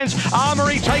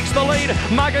Armory takes the lead.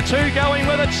 Mugger 2 going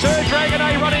with it. Sir Dragon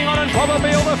A running on and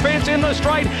probably the fence in the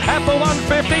straight. At the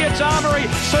 150, it's Armory.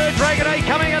 Sir Dragon A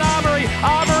coming at Armory.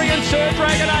 Armory and Sir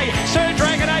Dragon A. Sir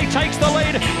Dragon A takes the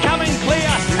lead, coming clear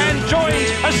and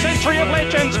joins a century of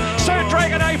legends. Sir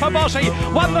Dragon A for Bossy.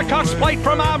 Won the Cox Plate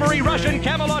from Armory. Russian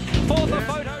Camelot for the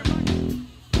photo.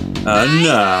 And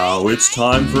now it's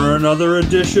time for another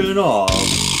edition of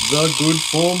the Good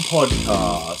Form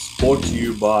Podcast, brought to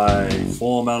you by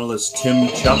form analyst Tim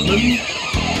Chapman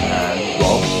and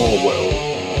Rob Orwell.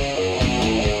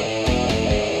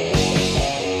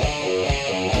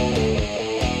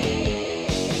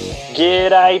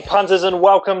 G'day punters and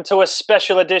welcome to a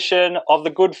special edition of the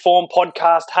Good Form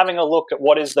Podcast, having a look at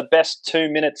what is the best 2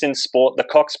 minutes in sport, the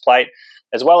Cox Plate,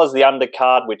 as well as the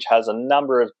undercard, which has a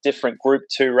number of different Group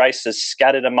 2 races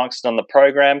scattered amongst on the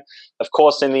program. Of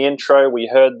course, in the intro, we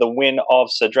heard the win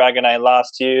of Sir Dragon A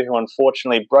last year, who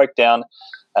unfortunately broke down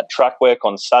at track work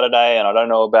on Saturday. And I don't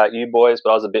know about you boys,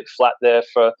 but I was a bit flat there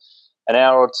for an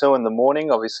hour or two in the morning,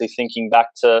 obviously thinking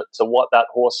back to what that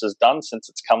horse has done since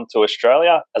it's come to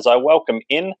Australia, as I welcome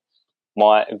in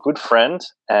my good friend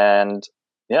and,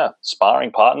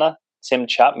 sparring partner, Tim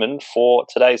Chapman, for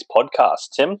today's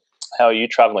podcast. Tim, how are you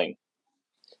travelling?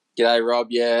 G'day, Rob.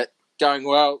 Yeah, going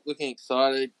well. Looking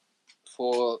excited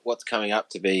for what's coming up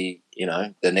to be,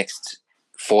 the next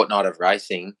fortnight of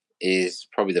racing is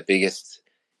probably the biggest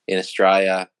in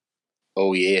Australia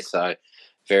all year. So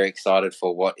very excited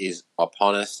for what is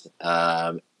upon us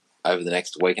over the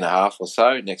next week and a half or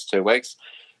so, next 2 weeks.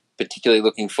 Particularly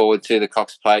looking forward to the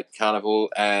Cox Plate Carnival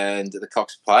and the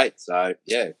Cox Plate. So,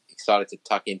 excited to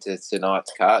tuck into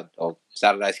tonight's card or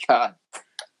Saturday's card.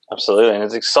 Absolutely, and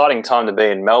it's an exciting time to be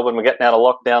in Melbourne. We're getting out of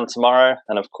lockdown tomorrow,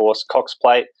 and of course, Cox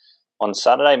Plate on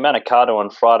Saturday, Manikato on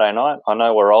Friday night. I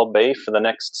know where I'll be for the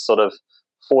next sort of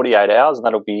 48 hours, and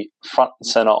that'll be front and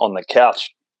centre on the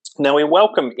couch. Now, we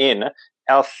welcome in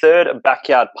our third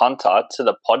backyard punter to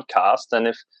the podcast, and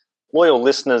if loyal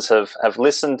listeners have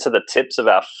listened to the tips of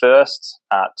our first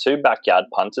 2 backyard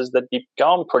punters, they'd be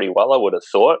going pretty well, I would have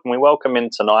thought. And we welcome in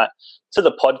tonight to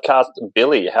the podcast,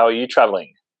 Billy. How are you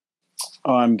travelling?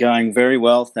 I'm going very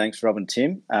well, thanks, Rob and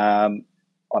Tim. I'm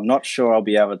not sure I'll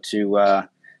be able to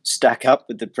stack up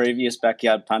with the previous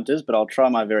backyard punters, but I'll try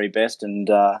my very best, and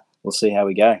we'll see how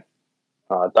we go.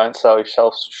 Don't sell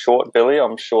yourself short, Billy.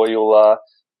 I'm sure you'll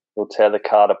tear the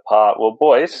card apart. Well,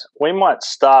 boys, we might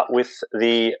start with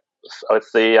the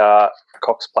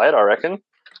Cox Plate, I reckon,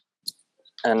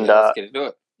 and let's get into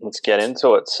it. Let's get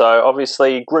into it. So,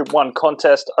 obviously, Group 1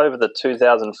 contest over the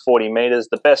 2,040 metres,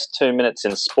 the best 2 minutes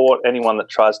in sport. Anyone that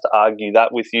tries to argue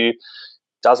that with you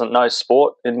doesn't know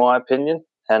sport, in my opinion.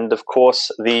 And, of course,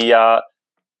 the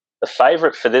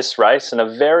favourite for this race, and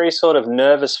a very sort of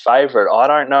nervous favourite. I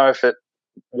don't know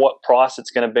what price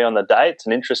it's going to be on the day. It's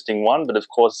an interesting one. But, of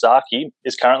course, Zaki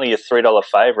is currently a $3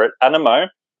 favourite. Animo,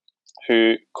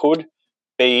 who could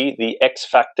be the X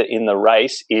factor in the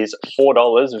race, is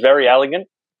 $4. Very elegant.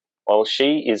 Well,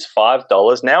 she is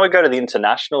 $5. Now we go to the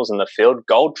internationals in the field.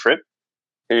 Gold Trip,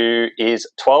 who is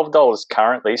 $12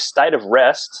 currently. State of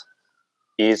Rest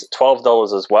is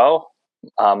 $12 as well.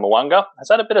 Mwanga has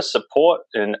had a bit of support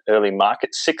in early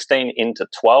market, 16 into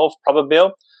 12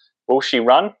 probable. Will she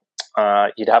run?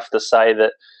 You'd have to say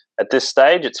that at this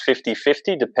stage it's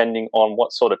 50-50 depending on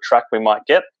what sort of track we might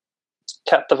get.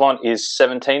 Captivant is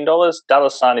 $17,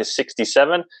 Dalasan is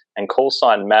 $67, and Call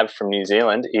Sign Mav from New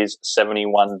Zealand is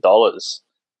 $71.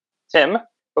 Tim,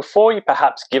 before you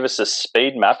perhaps give us a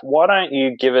speed map, why don't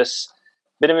you give us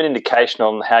a bit of an indication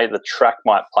on how the track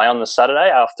might play on the Saturday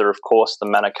after, of course, the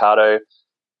Manikato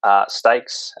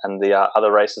Stakes and the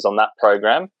other races on that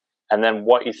program, and then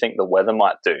what you think the weather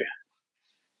might do?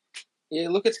 Yeah,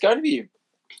 look, it's going to be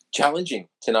challenging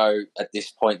to know at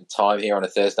this point in time here on a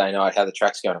Thursday night how the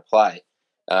track's going to play.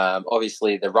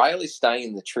 Obviously, the rail is staying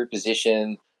in the true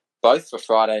position both for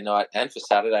Friday night and for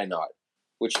Saturday night,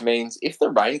 which means if the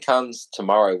rain comes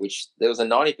tomorrow, which there was a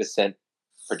 90%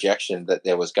 projection that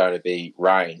there was going to be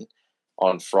rain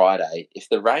on Friday, if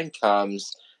the rain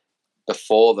comes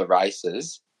before the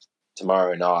races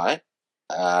tomorrow night,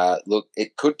 look,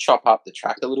 it could chop up the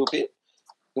track a little bit,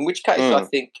 in which case I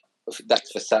think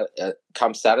that's for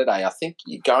come Saturday. I think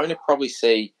you're going to probably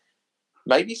see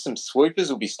maybe some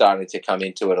swoopers will be starting to come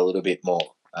into it a little bit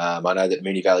more. I know that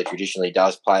Moonee Valley traditionally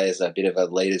does play as a bit of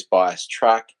a leader's bias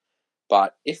track,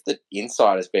 but if the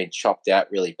inside has been chopped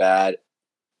out really bad,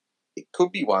 it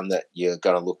could be one that you're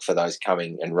going to look for those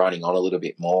coming and running on a little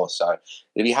bit more. So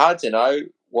it'll be hard to know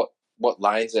what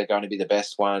lanes are going to be the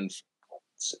best ones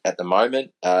at the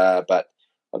moment, but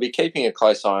I'll be keeping a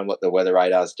close eye on what the weather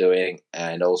radar's doing,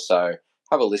 and also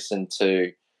have a listen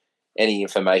to any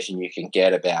information you can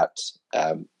get about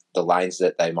the lanes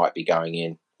that they might be going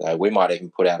in. We might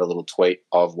even put out a little tweet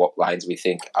of what lanes we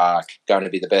think are going to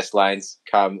be the best lanes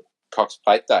come Cox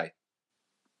Plate Day.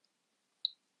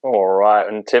 All right.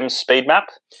 And Tim's speed map?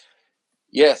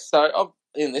 Yes. So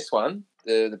in this one,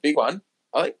 the big one,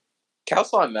 I think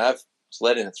Calcine Mav is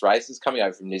led in its races, coming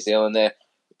over from New Zealand there.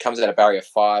 Comes out of barrier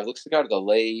 5, looks to go to the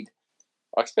lead.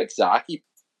 I expect Zaki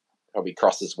probably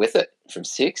crosses with it from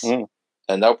 6, and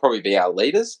they'll probably be our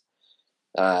leaders.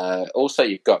 Also,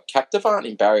 you've got Captivant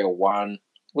in barrier 1.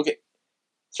 Look at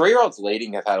 3-year-olds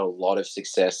leading have had a lot of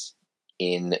success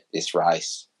in this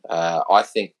race. I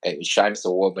think it was Seamus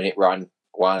Award when it run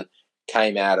 1,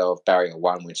 came out of barrier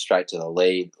 1, went straight to the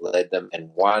lead, led them and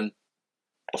won.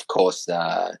 Of course,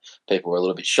 people were a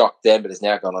little bit shocked then, but has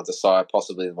now gone on to sire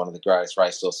possibly one of the greatest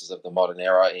racehorses of the modern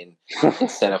era in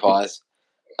Incentivize.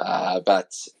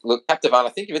 But look, Captivant, I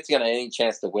think if it's going to have any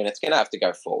chance to win, it's going to have to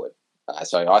go forward.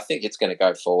 So I think it's going to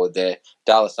go forward there.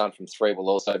 Darla Sun from 3 will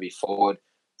also be forward.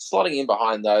 Slotting in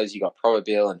behind those, you got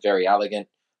Probabile and Very Elegant.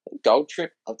 Gold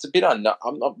Trip, it's a bit I'm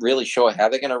not really sure how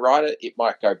they're going to ride it. It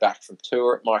might go back from 2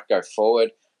 or it might go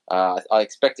forward. I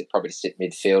expect it probably to sit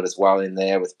midfield as well in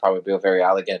there with Probabile, Very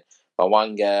Elegant.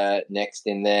 Mwanga next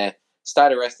in there.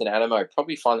 State Arrest and Animo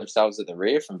probably find themselves at the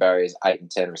rear from barriers 8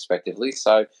 and 10 respectively.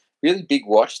 So really big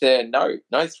watch there. No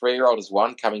 3-year-old has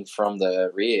won coming from the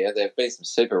rear. There have been some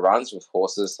super runs with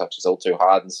horses such as All Too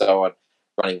Hard and so on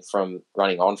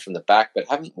running on from the back, but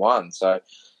haven't won. So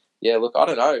yeah, look, I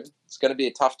don't know. It's going to be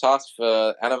a tough task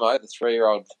for Animo, the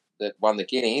 3-year-old that won the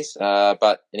Guineas.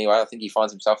 But anyway, I think he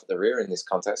finds himself at the rear in this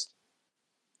contest.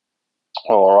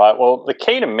 All right. Well, the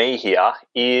key to me here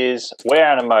is where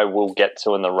Animo will get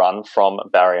to in the run from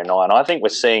barrier 9. I think we're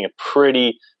seeing a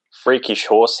pretty freakish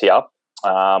horse here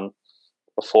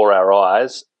before our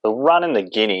eyes. The run in the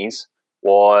Guineas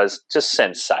was just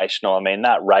sensational. I mean,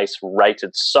 that race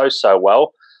rated so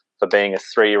well for being a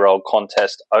 3-year-old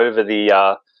contest over the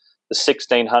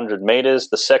 1,600 metres.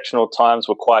 The sectional times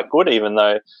were quite good, even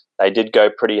though they did go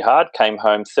pretty hard. Came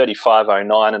home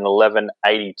 35.09 and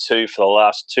 11.82 for the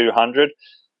last 200.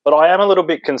 But I am a little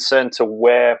bit concerned to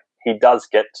where he does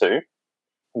get to,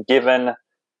 given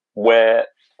where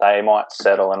they might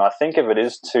settle. And I think if it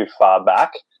is too far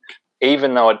back,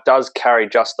 even though it does carry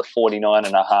just the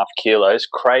 49.5 kilos,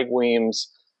 Craig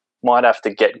Williams might have to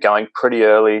get going pretty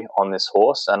early on this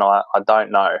horse, and I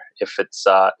don't know if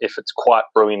it's quite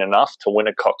brilliant enough to win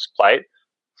a Cox Plate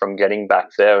from getting back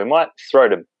there. We might throw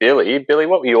to Billy. Billy,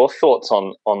 what were your thoughts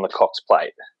on the Cox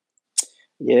Plate?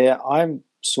 Yeah, I'm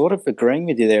sort of agreeing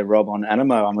with you there, Rob, on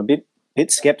Animo. I'm a bit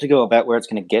sceptical about where it's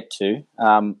going to get to.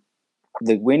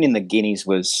 The win in the Guineas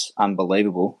was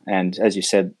unbelievable, and as you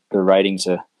said, the ratings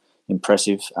are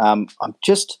impressive. I'm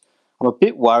a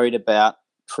bit worried about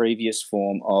previous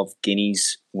form of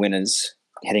Guineas winners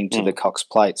heading to the Cox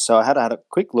Plate. So I had a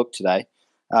quick look today.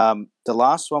 The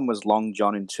last one was Long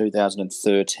John in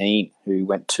 2013, who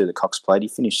went to the Cox Plate. He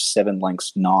finished 7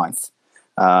 lengths 9th.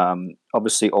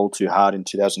 Obviously, All Too Hard in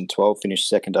 2012 finished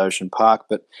 2nd Ocean Park.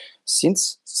 But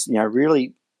since,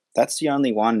 really, that's the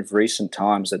only one of recent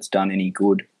times that's done any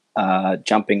good,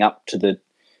 jumping up to the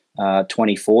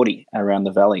 2040 around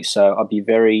the valley. So I'd be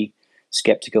very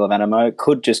skeptical of Animo. It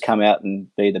could just come out and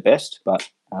be the best, but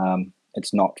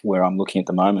it's not where I'm looking at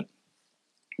the moment.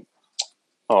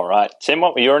 All right. Tim,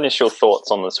 what were your initial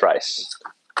thoughts on this race?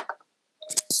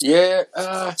 Yeah,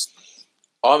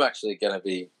 I'm actually going to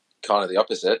be kind of the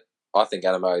opposite. I think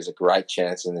Animo is a great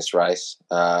chance in this race.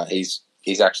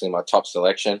 He's actually my top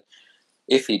selection.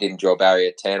 If he didn't draw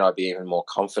barrier 10, I'd be even more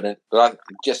confident. But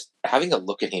just having a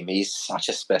look at him, he's such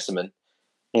a specimen.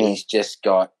 He's just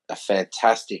got a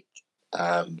fantastic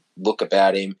look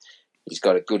about him. He's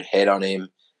got a good head on him.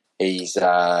 He's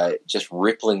just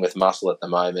rippling with muscle at the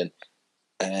moment.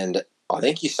 And I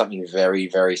think he's something very,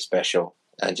 very special.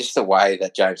 And just the way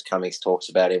that James Cummings talks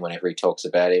about him whenever he talks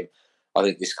about him, I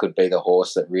think this could be the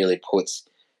horse that really puts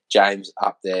James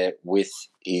up there with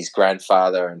his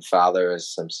grandfather and father as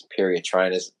some superior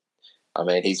trainers. I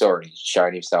mean, he's already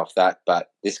shown himself that, but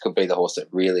this could be the horse that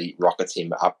really rockets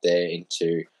him up there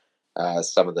into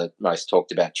some of the most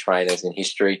talked about trainers in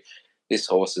history. This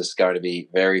horse is going to be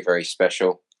very, very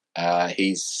special.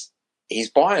 He's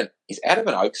out of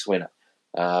an Oaks winner.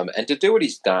 And to do what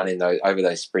he's done in over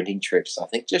those sprinting trips, I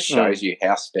think just shows you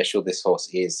how special this horse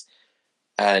is.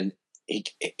 And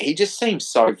he just seems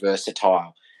so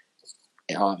versatile.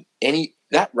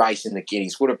 That race in the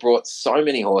Guineas would have brought so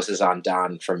many horses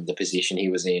undone from the position he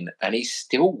was in, and he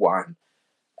still won.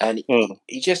 And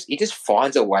he just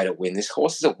finds a way to win. This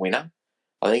horse is a winner.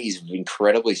 I think he's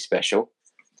incredibly special.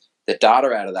 The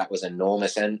data out of that was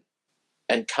enormous, and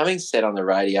And Cummings said on the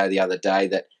radio the other day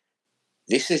that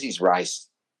this is his race.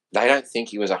 They don't think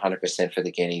he was 100% for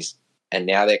the Guineas, and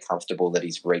now they're comfortable that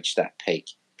he's reached that peak.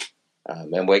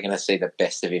 And we're going to see the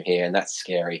best of him here, and that's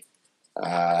scary.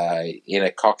 In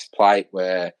a Cox Plate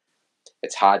where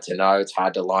it's hard to know, it's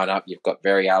hard to line up. You've got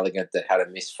Very Elegant that had a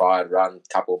misfired run,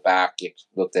 couple back.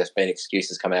 Look, there's been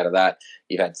excuses come out of that.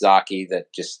 You've had Zaki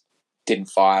that just didn't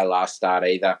fire last start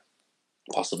either,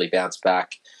 possibly bounce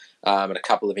back. And a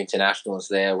couple of internationals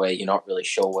there where you're not really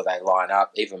sure where they line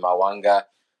up. Even Mwanga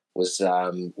was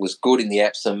good in the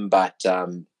Epsom, but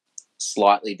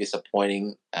slightly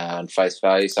disappointing on face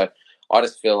value. So I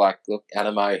just feel like, look,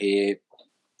 Animo here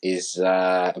is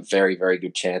a very, very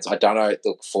good chance. I don't know.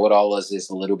 Look, $4 is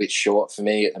a little bit short for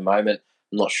me at the moment.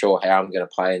 I'm not sure how I'm going to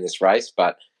play in this race,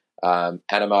 but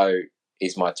Animo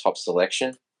is my top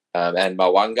selection, and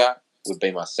Mwanga would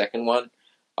be my second one.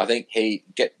 I think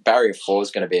barrier 4 is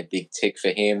going to be a big tick for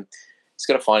him. He's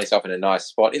going to find himself in a nice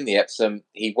spot in the Epsom.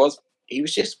 He was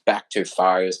just back too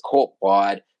far. He was caught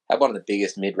wide, had one of the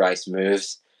biggest mid-race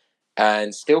moves,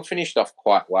 and still finished off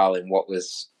quite well in what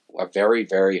was a very,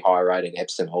 very high-rated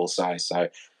Epsom also. So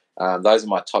those are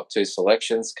my top 2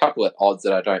 selections. A couple of odds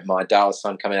that I don't mind. Dallas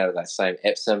Sun coming out of that same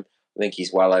Epsom. I think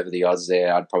he's well over the odds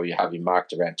there. I'd probably have him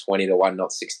marked around 20 to 1,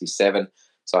 not 67.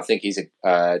 So I think he's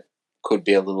could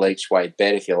be a little each way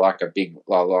bet if you like a big,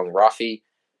 long roughie.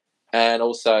 And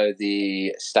also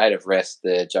the State of Rest,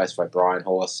 the Joseph O'Brien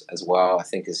horse as well, I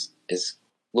think is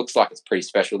looks like it's pretty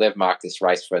special. They've marked this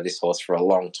race for this horse for a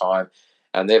long time,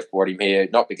 and they've brought him here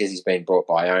not because he's been brought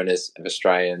by owners of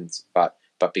Australians, but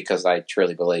because they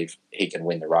truly believe he can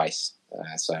win the race.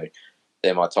 So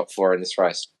they're my top 4 in this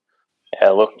race.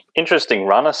 Yeah, look, interesting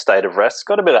runner, State of Rest.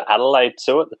 Got a bit of Adelaide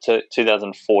to it, the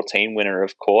 2014 winner,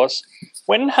 of course.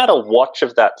 Went and had a watch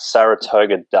of that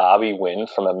Saratoga Derby win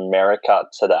from America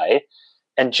today,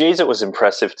 and geez, it was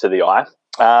impressive to the eye.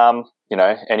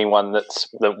 Anyone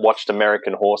that watched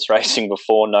American horse racing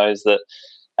before knows that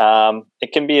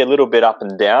it can be a little bit up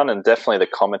and down, and definitely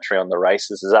the commentary on the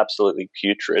races is absolutely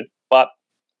putrid. But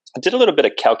I did a little bit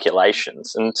of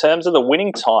calculations in terms of the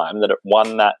winning time that it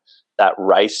won that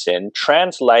race in,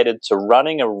 translated to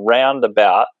running around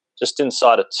about just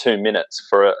inside of 2 minutes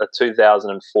for a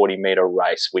 2,040 metre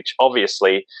race, which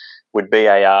obviously would be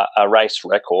a race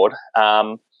record.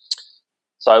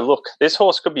 So look, this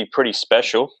horse could be pretty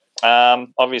special.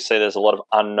 Obviously, there's a lot of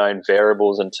unknown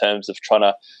variables in terms of trying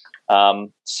to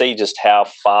see just how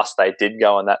fast they did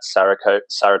go in that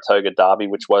Saratoga Derby,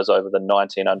 which was over the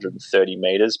 1,930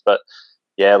 metres. But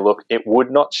yeah, look, it would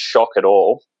not shock at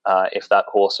all if that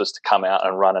horse was to come out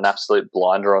and run an absolute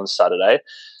blinder on Saturday.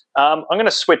 I'm going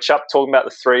to switch up talking about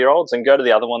the 3-year-olds and go to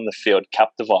the other one in the field,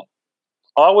 Captivant.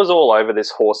 I was all over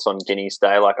this horse on Guineas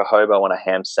Day like a hobo on a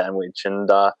ham sandwich, and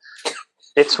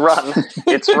its run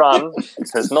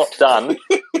has not done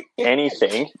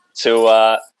anything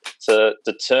to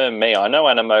deter me. I know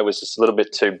Animo was just a little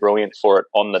bit too brilliant for it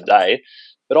on the day,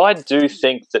 but I do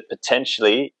think that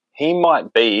potentially he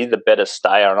might be the better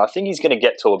stayer, and I think he's going to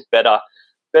get to a better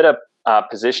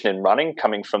position in running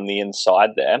coming from the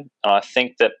inside there. And I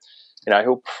think that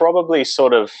he'll probably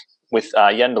sort of, with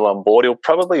Yendel on board, he'll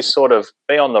probably sort of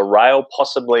be on the rail,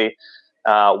 possibly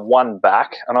one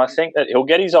back, and I think that he'll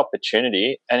get his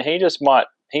opportunity, and he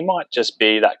might just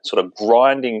be that sort of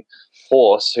grinding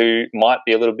horse who might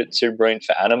be a little bit too brilliant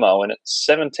for Animo. And at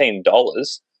 $17,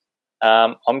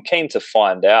 I'm keen to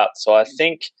find out. So I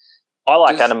think I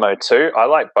like Animo too. I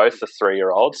like both the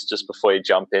 3-year-olds, just before you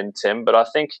jump in, Tim. But I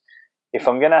think if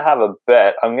I'm going to have a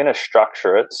bet, I'm going to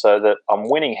structure it so that I'm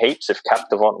winning heaps if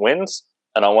Captivant wins,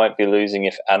 and I won't be losing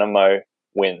if Animo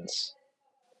wins.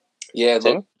 Yeah,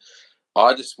 Tim? Look,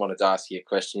 I just wanted to ask you a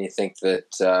question. You think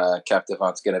that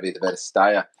Captivant's going to be the better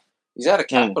stayer? He's out of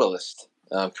Capitalist.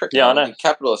 Yeah, I know. Did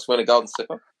Capitalist win a Golden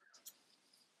Slipper?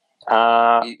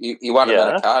 He won a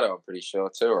Manikato, I'm pretty sure,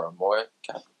 too, or a Moya.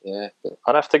 Yeah.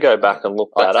 I'd have to go back and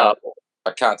look that up.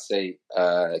 I can't see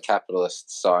a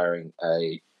Capitalist siring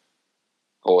a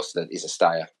horse that is a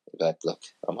stayer. But look,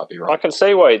 I might be wrong. I can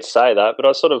see why you'd say that, but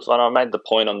I made the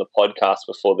point on the podcast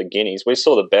before the Guineas. We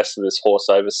saw the best of this horse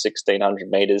over 1,600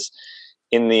 metres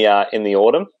in the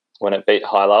autumn when it beat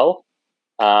Hylal.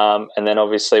 And then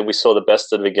obviously we saw the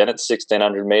best of it again at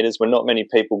 1,600 metres when not many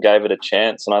people gave it a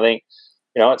chance. And I think,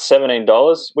 at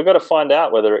 $17, we've got to find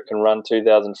out whether it can run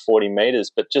 2,040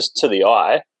 metres. But just to the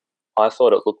eye, I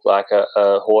thought it looked like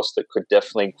a horse that could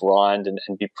definitely grind and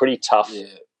be pretty tough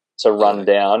to run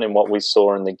down in what we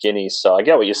saw in the Guineas. So I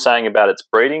get what you're saying about its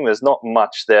breeding. There's not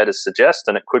much there to suggest,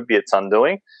 and it could be its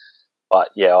undoing. But,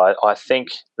 yeah, I think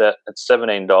that at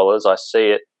 $17, I see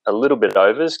it a little bit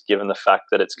overs, given the fact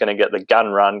that it's going to get the gun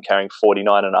run carrying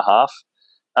 49.5.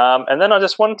 And then I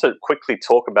just wanted to quickly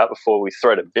talk about, before we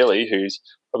throw to Billy, who's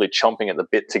probably chomping at the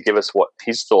bit to give us what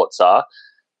his thoughts are,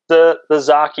 the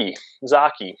Zaki,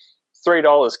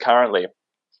 $3 currently.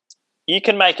 You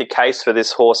can make a case for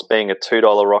this horse being a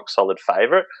 $2 rock solid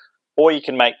favourite, or you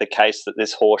can make the case that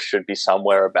this horse should be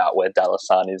somewhere about where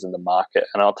Dalasan is in the market.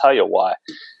 And I'll tell you why.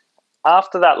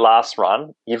 After that last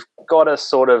run, you've got to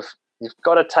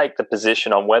take the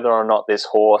position on whether or not this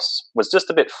horse was just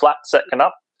a bit flat second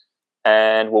up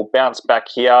and will bounce back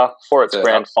here for its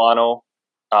grand final.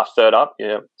 Third up,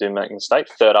 do make a mistake.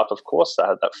 Third up, of course. They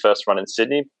had that first run in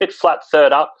Sydney. Bit flat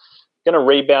third up. Going to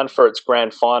rebound for its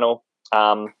grand final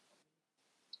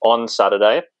on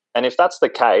Saturday. And if that's the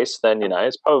case, then,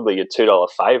 it's probably your $2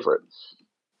 favourite.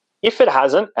 If it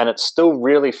hasn't, and it's still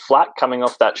really flat coming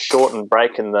off that shortened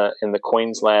break in the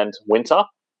Queensland winter,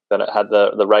 that it had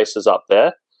the races up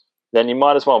there, then you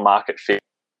might as well market fit.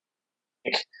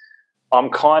 I'm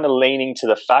kind of leaning to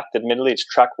the fact, admittedly, its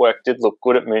track work did look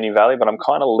good at Moonee Valley, but I'm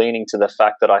kind of leaning to the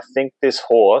fact that I think this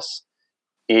horse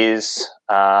is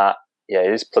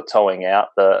plateauing out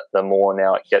the more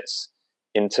now it gets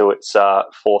into its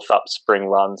fourth up spring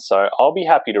run. So I'll be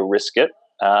happy to risk it.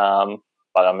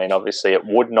 But, I mean, obviously it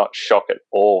would not shock at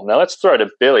all. Now let's throw to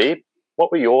Billy.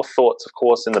 What were your thoughts, of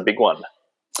course, in the big one?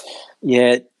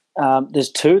 Yeah,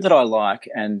 there's two that I like,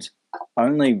 and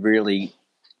only really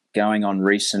going on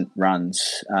recent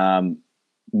runs.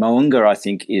 Mo'unga, I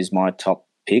think, is my top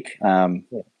pick. A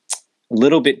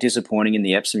little bit disappointing in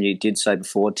the Epsom, you did say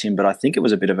before, Tim, but I think it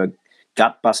was a bit of a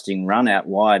gut-busting run out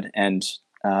wide and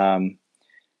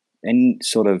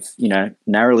sort of,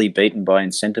 narrowly beaten by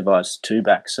Incentivised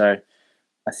two-back. So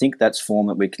I think that's form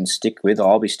that we can stick with.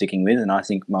 I'll be sticking with, and I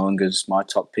think Mo'unga's my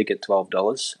top pick at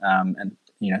 $12, and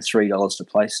 $3 to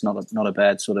place, not a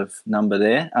bad sort of number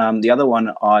there. The other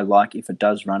one I like, if it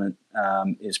does run it,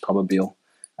 is Probabeel.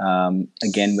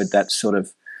 Again, with that sort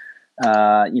of,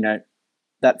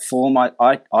 that form.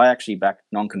 I actually backed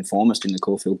Nonconformist in the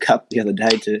Caulfield Cup the other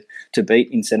day to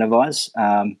beat Incentivise,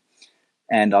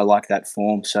 and I like that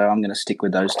form. So I'm going to stick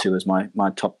with those two as my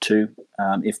top two,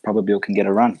 if Probabeel can get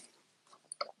a run.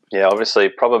 Yeah, obviously,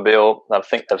 Probabeel, I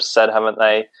think they've said, haven't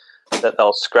they, that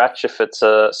they'll scratch if it's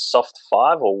a soft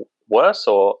 5 or worse,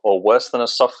 or worse than a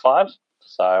soft 5.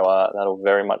 So that'll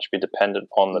very much be dependent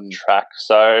on the track.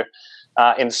 So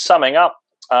in summing up,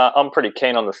 I'm pretty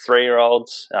keen on the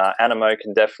 3-year-olds. Animo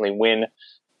can definitely win,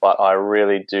 but I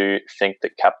really do think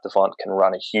that Captivant can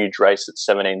run a huge race at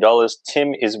 $17.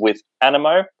 Tim is with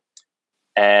Animo,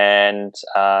 and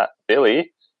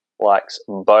Billy likes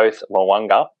both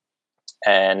Mo'unga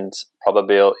and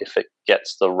Probabeel if it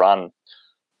gets the run.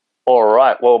 All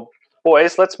right, well,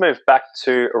 boys, let's move back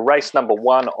to race number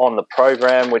 1 on the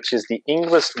program, which is the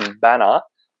Inglis Banner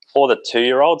for the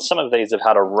 2-year-olds. Some of these have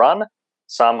had a run,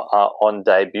 some are on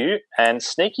debut, and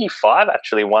Sneaky 5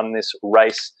 actually won this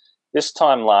race this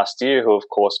time last year, who, of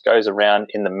course, goes around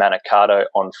in the Manikato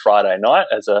on Friday night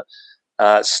as a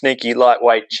sneaky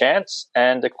lightweight chance.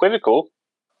 And Equivocal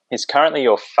is currently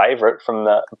your favourite from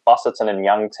the Busserton and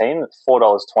Young team at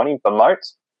 $4.20.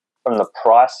 Bemote from the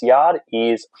Price Yard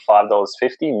is $5.50.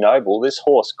 Noble, this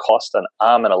horse cost an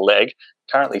arm and a leg,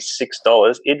 currently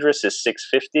 $6. Idris is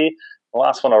 $6.50. The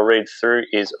last one I'll read through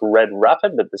is Red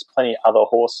Rapid, but there's plenty of other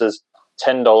horses,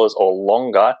 $10 or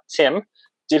longer. Tim,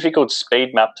 difficult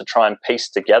speed map to try and piece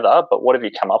together, but what have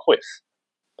you come up with?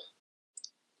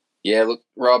 Yeah, look,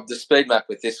 Rob, the speed map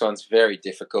with this one's very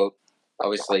difficult.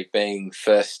 Obviously, being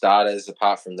first starters,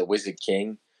 apart from the Wizard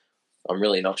King, I'm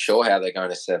really not sure how they're going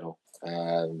to settle.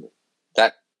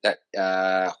 That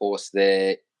horse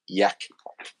there,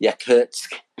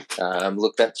 Yakutsk,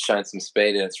 look, that's shown some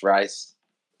speed in its race,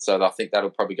 so I think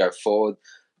that'll probably go forward.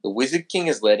 The Wizard King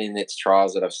has led in its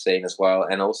trials that I've seen as well,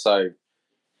 and also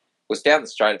was down the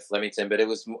straight at Flemington, but it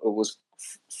was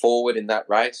forward in that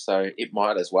race, so it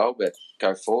might as well, but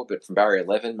go forward. But from barrier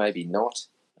 11, maybe not.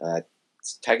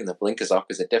 It's taking the blinkers off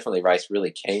because it definitely raced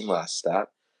really keen last start.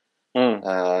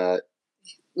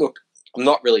 Look, I'm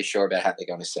not really sure about how they're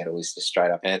going to settle, is the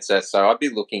straight up answer. So I'd be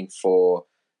looking for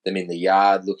them in the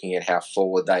yard, looking at how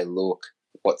forward they look,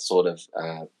 what sort of,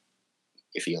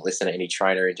 if you listen to any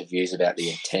trainer interviews about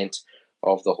the intent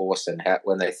of the horse and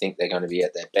when they think they're going to be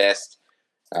at their best.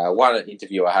 One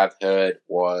interview I have heard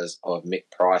was of Mick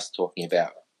Price talking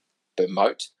about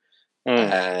Bemote,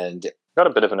 and got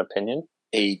a bit of an opinion.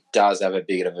 He does have a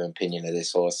bit of an opinion of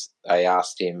this horse. They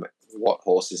asked him what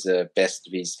horse is the best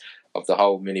of the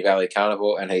whole Moonee Valley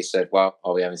Carnival, and he said, well,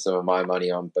 I'll be having some of my money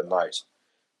on Bemote.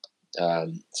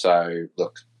 So,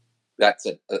 look, that's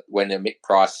when Mick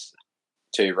Price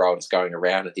 2-year-old is going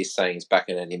around and he's saying he's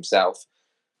backing it himself.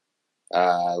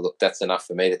 Look, that's enough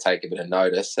for me to take a bit of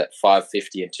notice. At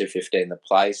 $5.50 and $2.15 the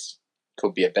place,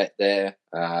 could be a bet there.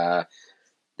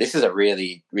 This is a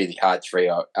really, really hard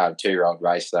 2-year-old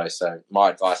race, though. So my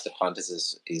advice to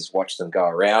punters is watch them go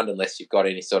around unless you've got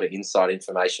any sort of inside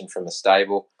information from the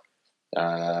stable.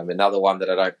 Another one that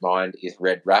I don't mind is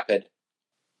Red Rapid.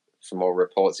 From all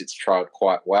reports, it's trialled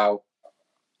quite well.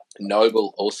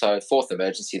 Noble also, 4th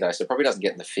emergency, though, so probably doesn't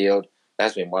get in the field. There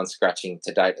has been one scratching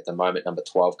to date at the moment. Number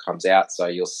 12 comes out, so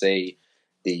you'll see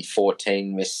the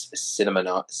 14 Miss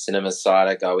Cinema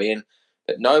Cider go in.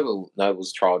 But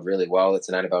Noble's trialled really well. It's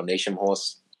an Annabelle Neesham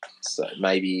horse. So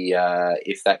maybe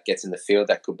if that gets in the field,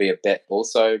 that could be a bet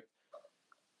also.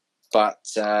 But,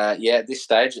 at this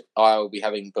stage, I'll be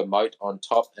having Bemote on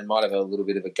top and might have a little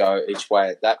bit of a go each way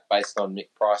at that based on Mick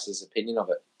Price's opinion of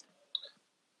it.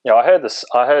 Yeah, I heard this.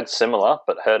 I heard similar,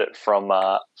 but heard it from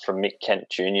Mick Kent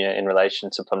Jr. in relation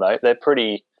to Bemote. They're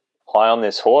pretty high on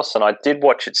this horse, and I did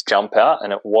watch its jump out,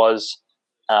 and it was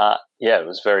it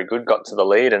was very good. Got to the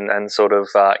lead and sort of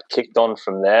kicked on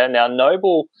from there. Now,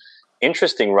 Noble,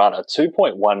 interesting runner,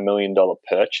 $2.1 million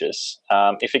purchase.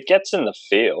 If it gets in the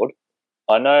field,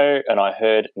 I know, and I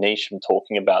heard Neesham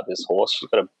talking about this horse. She's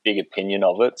got a big opinion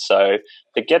of it. So if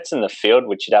it gets in the field,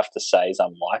 which you'd have to say is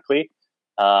unlikely,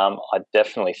 I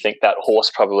definitely think that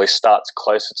horse probably starts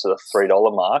closer to the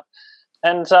 $3 mark.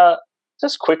 And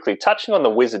just quickly, touching on the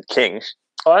Wizard King,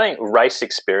 I think race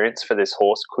experience for this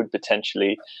horse could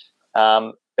potentially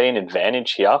be an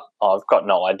advantage here. I've got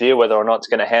no idea whether or not it's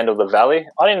going to handle the Valley.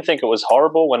 I didn't think it was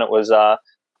horrible when it was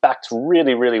backed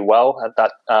really, really well at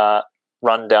that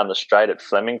run down the straight at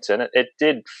Flemington. It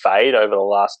did fade over the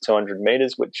last 200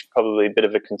 metres, which probably a bit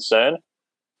of a concern.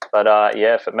 But,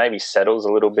 if it maybe settles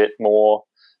a little bit more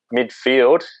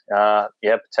midfield,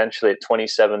 potentially at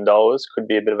 $27 could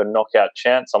be a bit of a knockout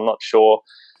chance. I'm not sure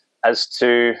as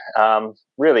to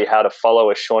really how to follow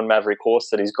a Sean Maverick horse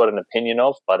that he's got an opinion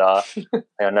of, but I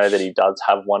know that he does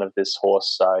have one of this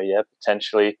horse. So,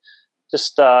 potentially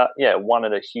just, one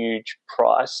at a huge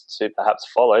price to perhaps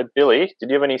follow. Billy, did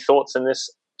you have any thoughts in this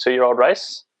 2-year-old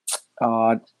race?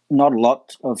 Not a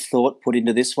lot of thought put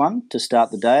into this one to start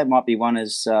the day. It might be one,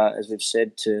 as we've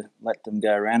said, to let them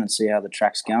go around and see how the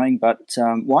track's going. But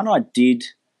one I did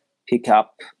pick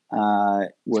up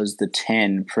was the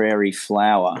 10 Prairie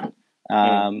Flower.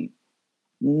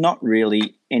 Not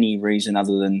really any reason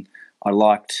other than I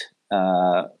liked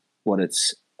what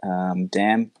its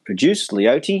dam produced,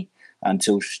 Leote,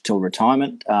 until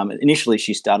retirement. Initially,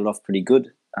 she started off pretty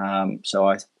good. So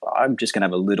I'm just going to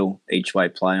have a little each-way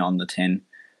play on the 10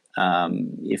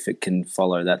 if it can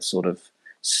follow that sort of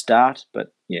start.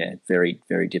 But, very,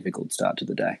 very difficult start to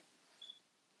the day.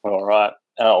 All right.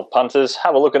 Punters,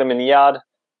 have a look at them in the yard.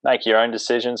 Make your own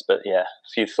decisions. But, a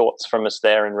few thoughts from us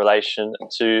there in relation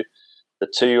to the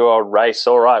 2-year-old race.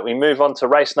 All right, we move on to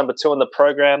race number 2 on the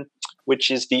program, which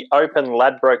is the Open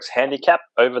Ladbrokes Handicap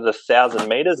over the 1,000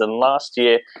 metres. And last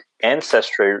year,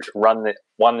 Ancestry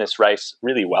won this race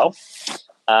really well.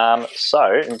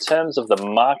 So in terms of the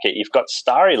market, you've got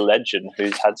Starry Legend,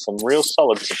 who's had some real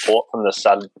solid support from the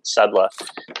Sadler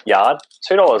yard.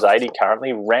 $2.80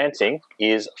 currently. Ranting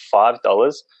is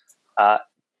 $5.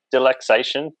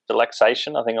 Deluxation,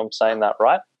 I think I'm saying that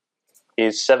right,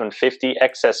 is $7.50.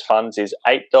 Excess Funds is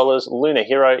 $8. Luna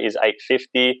Hero is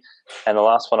 $8.50. And the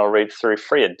last one I'll read through,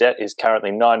 Free of Debt, is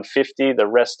currently $9.50. The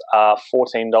rest are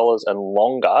 $14 and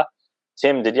longer.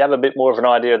 Tim, did you have a bit more of an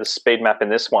idea of the speed map in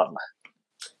this one?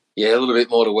 Yeah, a little bit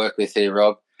more to work with here,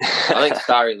 Rob. I think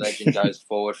Starry Legend goes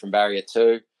forward from barrier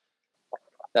 2.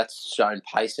 That's shown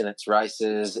pace in its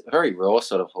races. A very raw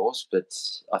sort of horse, but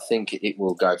I think it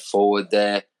will go forward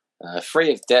there.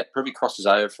 Free of Debt probably crosses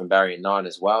over from barrier 9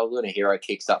 as well. Luna Hero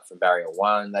kicks up from barrier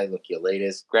 1. They look your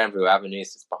leaders. Granville Avenue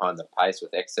sits behind the pace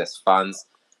with Excess Funds.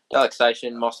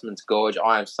 Deluxation, Mossman's Gorge,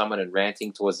 I Am Someone, and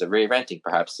Ranting towards the rear. Ranting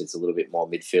perhaps sits a little bit more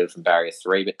midfield from barrier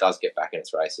 3, but does get back in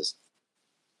its races.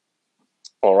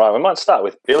 All right, we might start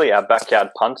with Billy, our backyard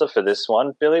punter for this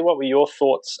one. Billy, what were your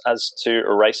thoughts as to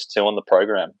race 2 on the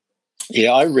program?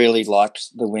 Yeah, I really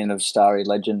liked the win of Starry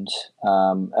Legend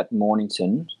at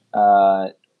Mornington.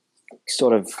 I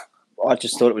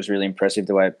just thought it was really impressive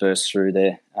the way it burst through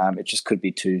there. It just could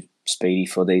be too speedy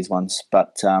for these ones.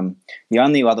 But the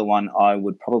only other one I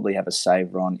would probably have a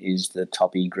saver on is the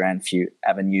Toppy Grandview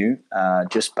Avenue,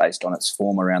 just based on its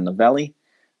form around the valley.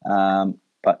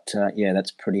 But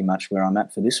that's pretty much where I'm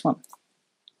at for this one.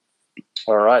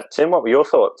 All right. Tim, what were your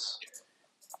thoughts?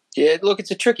 Yeah, look, it's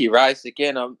a tricky race.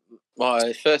 Again,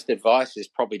 my first advice is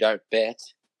probably don't bet.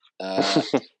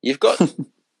 You've got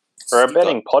We're a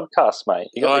betting podcast, mate.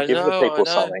 You got to give the people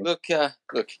something. Look.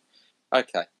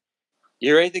 Okay.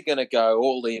 You're either going to go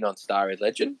all in on Starry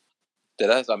Legend, that,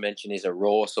 as I mentioned, is a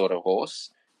raw sort of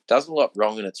horse. Does a lot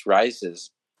wrong in its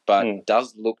races, but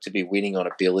does look to be winning on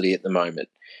ability at the moment.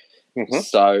 Mm-hmm.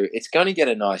 So it's going to get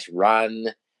a nice run.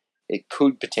 It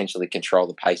could potentially control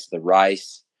the pace of the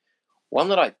race. One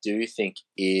that I do think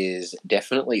is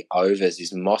definitely overs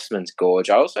is Mossman's Gorge.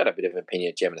 I also had a bit of an opinion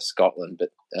of Gemma Scotland,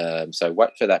 but so wait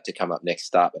for that to come up next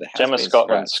start. But it has Gemma been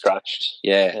Scotland scratched.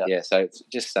 Yeah. So it's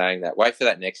just saying that. Wait for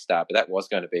that next start, but that was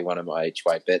going to be one of my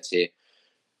each-way bets here.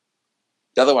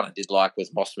 The other one I did like was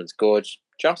Mossman's Gorge.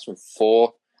 Jumps from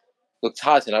 4. Looks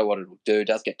hard to know what it will do.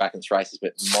 Does get back in its races,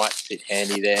 but might sit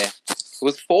handy there. It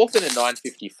was 4th in a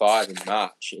 9.55 in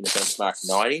March in the benchmark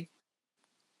 90.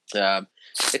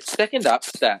 Its second up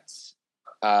stats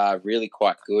are really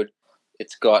quite good.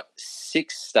 It's got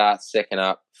 6 starts second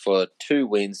up for 2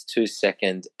 wins, 2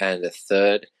 second, and a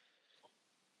third.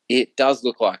 It does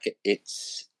look like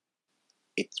it's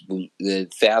the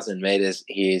 1,000 metres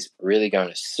here is really going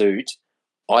to suit.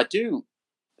 I do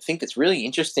think it's really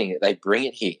interesting that they bring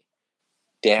it here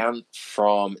down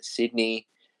from Sydney,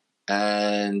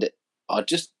 and I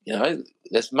just, there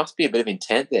must be a bit of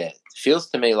intent there. It feels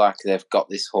to me like they've got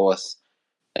this horse.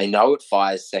 They know it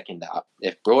fires second up.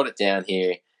 They've brought it down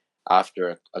here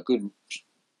after a good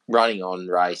running on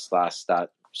race last start.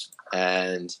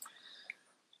 And,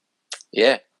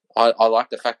 yeah, I like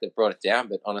the fact they've brought it down,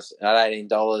 but honestly, at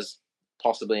 $18,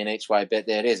 possibly an each-way bet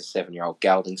there, it is a 7-year-old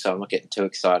gelding, so I'm not getting too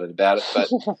excited about it.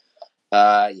 But,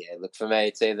 look, for me,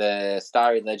 it's either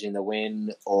Starry Legend the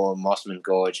win or Mossman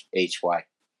Gorge each way.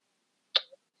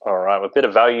 All right, a bit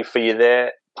of value for you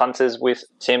there, punters, with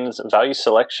Tim's value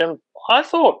selection. I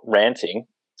thought Ranting,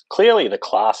 clearly the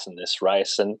class in this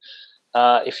race. And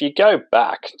if you go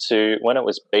back to when it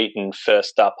was beaten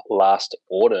first up last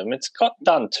autumn, it's got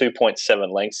done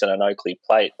 2.7 lengths in an Oakley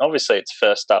Plate. Obviously, it's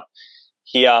first up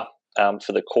here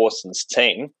for the Corson's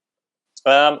team.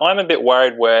 I'm a bit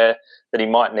worried that he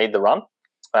might need the run.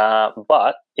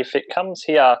 But if it comes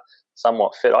here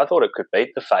somewhat fit, I thought it could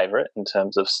beat the favourite in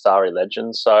terms of Starry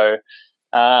Legend. So,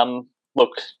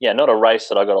 not a race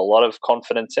that I got a lot of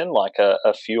confidence in, like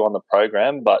a few on the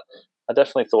program, but I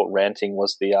definitely thought Ranting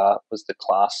was the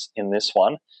class in this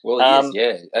one. Well, it is,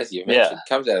 yeah. As you mentioned, it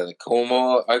comes out of the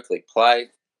Coolmore, Oakley Plate,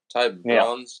 Tobin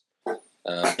Bronze,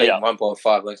 beaten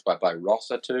 1.5 lengths by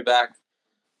Rosser 2 back.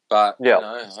 But, I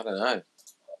don't know.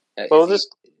 Well,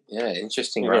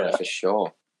 interesting runner for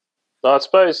sure. So I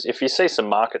suppose if you see some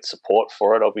market support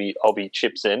for it, I'll be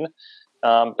chips in.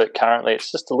 But currently,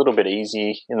 it's just a little bit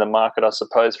easy in the market, I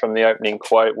suppose, from the opening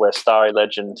quote where Starry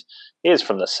Legend is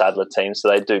from the Sadler team, so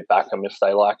they do back them if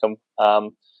they like them.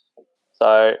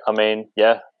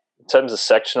 In terms of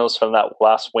sectionals from that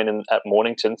last win at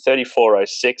Mornington,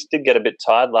 34.06, did get a bit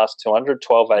tired last 200,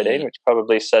 12.18, which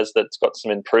probably says that it's got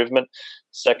some improvement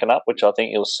second up, which I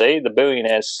think you'll see. The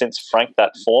Billionaire's since franked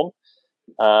that form.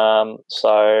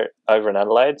 So over in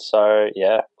Adelaide,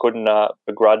 couldn't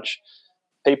begrudge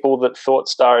people that thought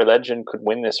Starry Legend could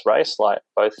win this race, like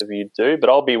both of you do.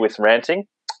 But I'll be with Ranting.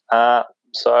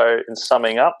 So in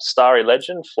summing up, Starry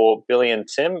Legend for Billy and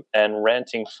Tim, and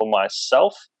Ranting for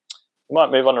myself. We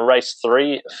might move on to race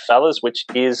 3, fellas, which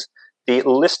is the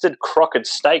listed Crockett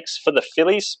Stakes for the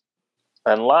fillies.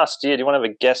 And last year, do you want to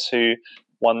have a guess who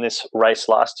won this race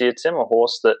last year, Tim? A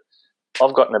horse that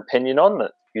I've got an opinion on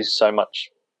that you so much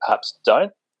perhaps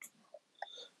don't.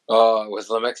 Oh, it was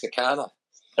La Mexicana.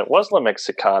 It was La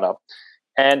Mexicana.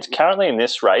 And currently in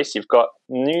this race, you've got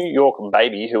New York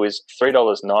Baby, who is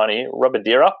 $3.90,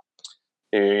 Robadera,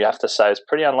 who you have to say is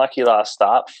pretty unlucky last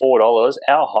start, $4.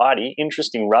 Our Heidi,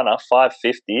 interesting runner,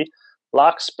 $5.50.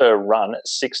 Larkspur Run,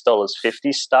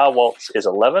 $6.50. Star Waltz is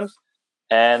 $11.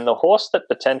 And the horse that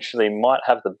potentially might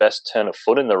have the best turn of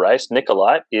foot in the race,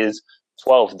 Nicolite, is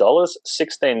 $12,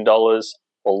 $16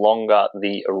 or longer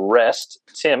the rest.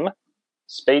 Tim,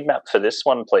 speed map for this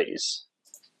one, please.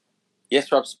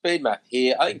 Yes, Rob, speed map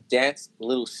here. I think Dance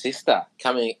Little Sister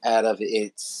coming out of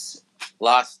its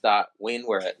last start win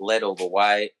where it led all the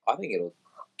way. I think it'll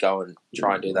go and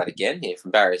try and do that again here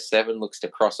from barrier 7. Looks to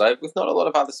cross over with not a lot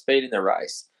of other speed in the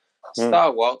race.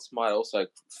 Star Waltz might also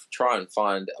try and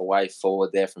find a way forward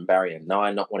there from barrier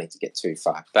 9, not wanting to get too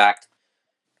far back.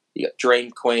 You got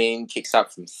Dream Queen, kicks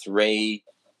up from 3.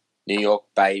 New York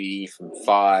Baby from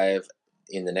 5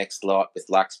 in the next lot with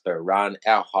Larkspur Run.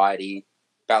 Our Heidi,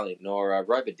 Ballynora,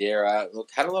 Robadera. Look,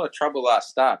 had a lot of trouble last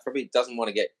start. Probably doesn't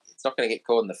want to it's not going to get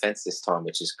caught in the fence this time,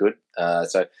 which is good.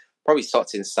 So probably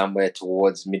slots in somewhere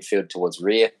towards midfield, towards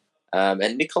rear.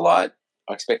 And Nicolite,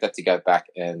 I expect that to go back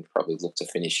and probably look to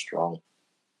finish strong.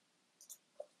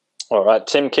 All right,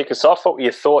 Tim, kick us off. What were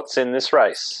your thoughts in this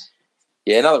race?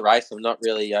 Yeah, another race I'm not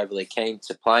really overly keen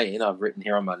to play in. I've written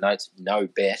here on my notes, no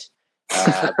bet.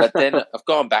 But then I've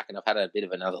gone back and I've had a bit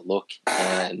of another look,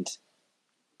 and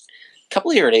a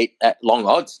couple here at long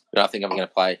odds that I think I'm going to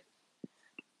play.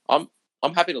 I'm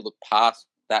happy to look past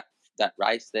that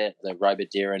race there, the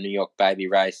Robadera New York Baby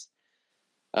race.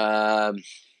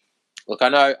 Look, I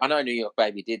know New York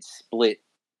Baby did split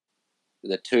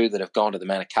the two that have gone to the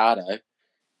Manikato.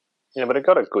 Yeah, but it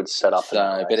got a good setup.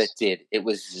 But it did. It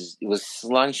was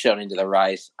slungshot into the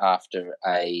race after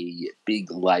a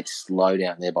big late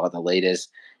slowdown there by the leaders.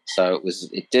 So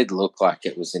it did look like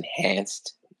it was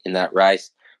enhanced in that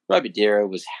race. Robadera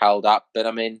was held up, but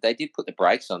I mean they did put the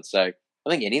brakes on. So I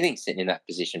think anything sitting in that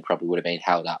position probably would have been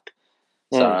held up.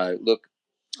 So look,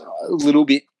 a little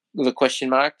bit of a question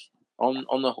mark on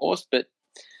the horse, but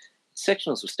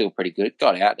sectionals were still pretty good.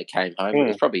 Got out and it came home. It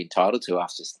was probably entitled to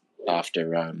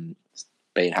after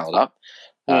being held up.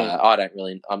 I don't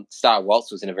really. Star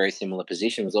Waltz was in a very similar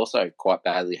position. Was also quite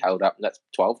badly held up, and that's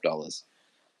 $12.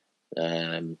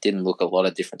 Didn't look a lot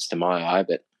of difference to my eye,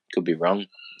 but could be wrong.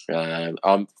 I'm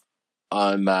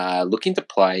looking to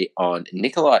play on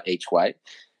Nicolite each way.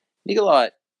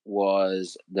 Nicolite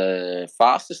was the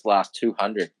fastest last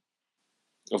 200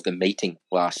 of the meeting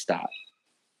last start.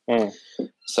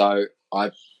 So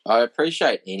I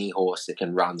appreciate any horse that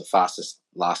can run the fastest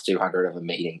last 200 of a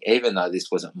meeting, even though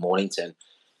this was at Mornington.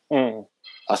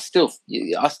 I still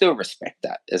respect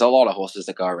that. There's a lot of horses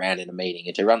that go around in a meeting,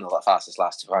 and to run the fastest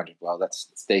last 200, well,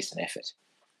 that's decent effort.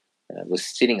 Was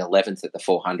sitting 11th at the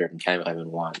 400 and came home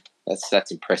and won.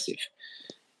 That's impressive.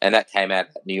 And that came out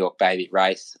at New York Baby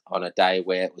race on a day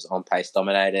where it was on pace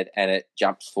dominated, and it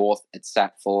jumped fourth, it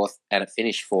sat fourth, and it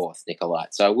finished fourth,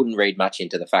 Nicolite. So I wouldn't read much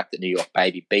into the fact that New York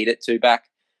Baby beat it 2 back.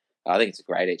 I think it's a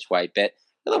great each way bet.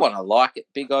 The other one I like at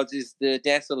big odds is the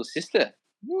Dance Little Sister.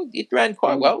 It ran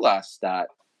quite well last start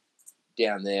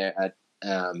down there at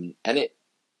and it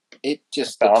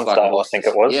just looks like a horse. I think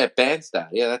it was. Yeah, Bandstyle.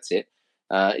 Yeah, that's it.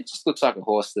 It just looks like a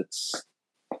horse that's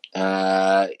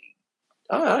I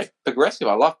don't know, progressive.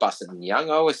 I love Busted and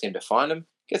Young. I always seem to find him.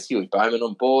 Gets Huey Bowman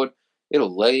on board.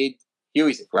 It'll lead.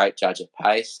 Huey's a great judge of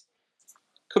pace.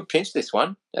 Could pinch this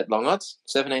one at long odds.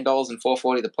 $17 and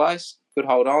 $4.40 the place. Could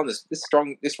hold on.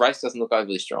 This race doesn't look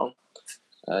overly strong.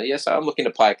 So I'm looking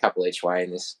to play a couple each way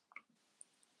in this.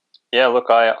 Yeah, look,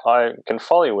 I can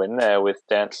follow you in there with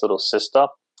Dance Little Sister.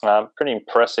 Pretty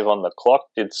impressive on the clock.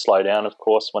 Did slow down, of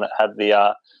course, when it had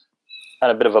had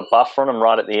a bit of a buffer on him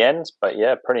right at the end. But,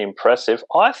 yeah, pretty impressive.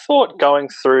 I thought going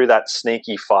through that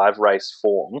sneaky 5-race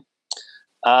form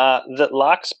that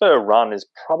Larkspur Run is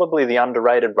probably the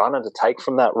underrated runner to take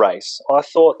from that race. I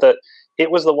thought that it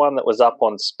was the one that was up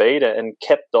on speed and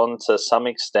kept on to some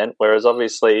extent, whereas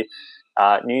obviously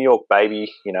New York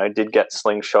Baby, did get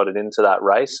slingshotted into that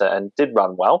race and did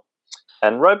run well.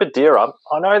 And Robadera,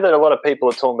 I know that a lot of people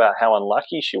are talking about how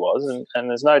unlucky she was, and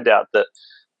there's no doubt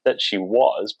that she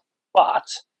was. But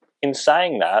in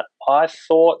saying that, I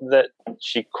thought that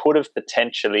she could have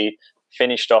potentially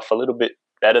finished off a little bit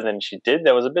better than she did.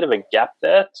 There was a bit of a gap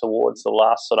there towards the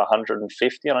last sort of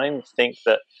 150, and I didn't think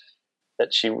that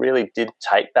she really did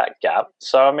take that gap.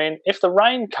 So, I mean, if the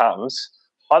rain comes,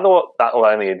 I thought that will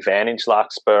only advantage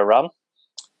Larkspur Run.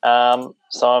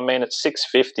 So, I mean, at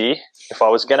 $6.50, if I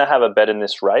was going to have a bet in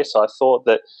this race, I thought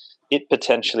that it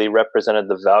potentially represented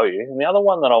the value. And the other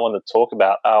one that I want to talk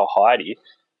about, Heidi,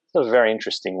 is a very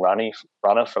interesting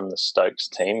runner from the Stokes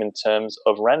team in terms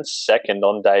of ran second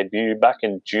on debut back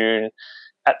in June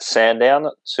at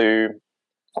Sandown to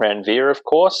Ranveer, of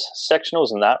course.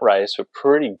 Sectionals in that race were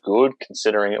pretty good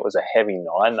considering it was a heavy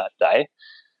 9 that day.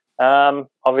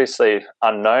 Obviously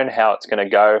unknown how it's going to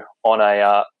go on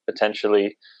a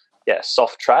potentially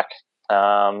soft track.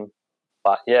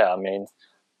 But yeah, I mean,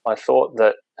 I thought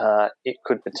that it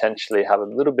could potentially have a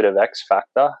little bit of X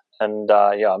factor. And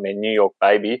I mean, New York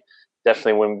Baby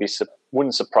definitely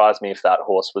wouldn't surprise me if that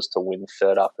horse was to win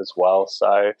third up as well.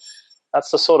 So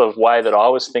that's the sort of way that I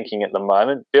was thinking at the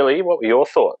moment. Billy, what were your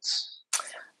thoughts?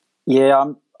 Yeah,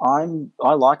 I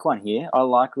like one here. I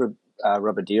like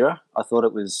Robadera. I thought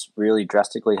it was really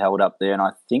drastically held up there, and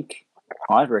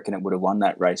I reckon it would have won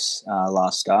that race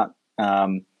last start.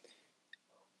 I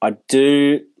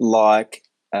do like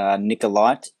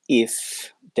Nicolite.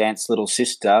 If Dance Little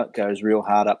Sister goes real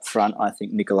hard up front, I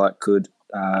think Nicolite could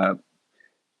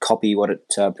copy what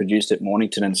it produced at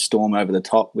Mornington and storm over the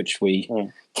top, which we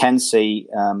can see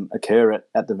occur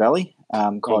at the Valley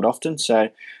quite often. So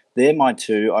they're my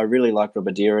two. I really like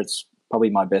Robadera. It's probably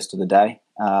my best of the day.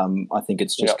 I think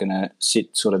it's just going to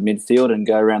sit sort of midfield and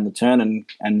go around the turn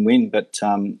and win. But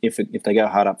if they go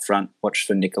hard up front, watch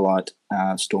for Nicolite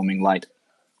storming late.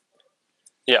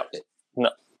 Yeah, no,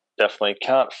 definitely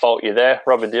can't fault you there.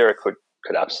 Robadera could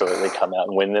absolutely come out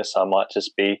and win this. I might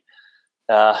just be,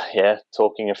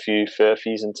 talking a few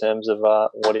furfies in terms of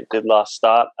what it did last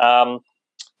start. The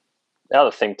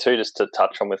other thing too, just to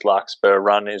touch on with Larkspur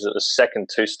Run, is it was second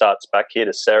 2 starts back here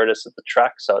to Cerridus at the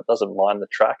track, so it doesn't mind the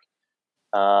track.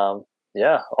 All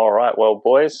right. Well,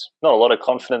 boys, not a lot of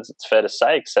confidence, it's fair to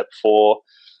say, except for,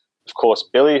 of course,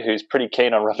 Billy, who's pretty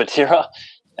keen on Robadera.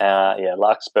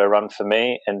 Larkspur Run for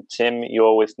me. And Tim,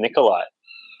 you're with Nicolite.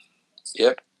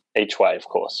 Yep. Each way, of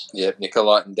course. Yep,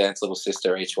 Nicolite and Dance Little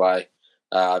Sister each way.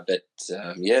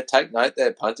 Take note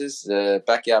there, punters.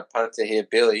 Backyard punter here,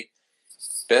 Billy.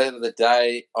 Bet of the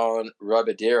day on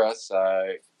Robadera,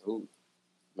 so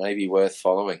maybe worth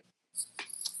following.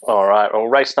 All right. Well,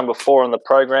 race number 4 on the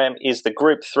program is the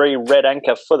Group 3 Red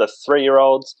Anchor for the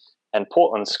 3-year-olds. And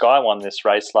Portland Sky won this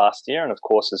race last year and, of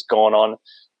course, has gone on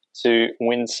to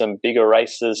win some bigger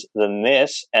races than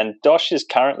this. And Dosh is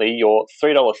currently your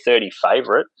 $3.30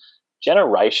 favourite.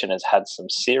 Generation has had some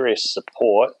serious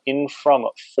support in from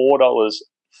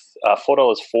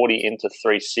 $4.40 into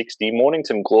 $3.60.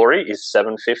 Mornington Glory is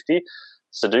 $7.50.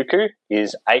 Sudoku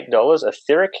is $8.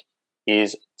 Etheric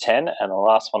is $10. And the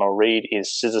last one I'll read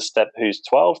is Scissor Step, who's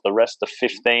 $12. The rest are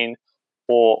 $15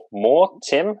 or more.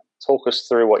 Tim, talk us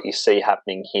through what you see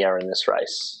happening here in this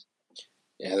race.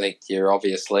 Yeah, I think your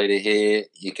obvious leader here,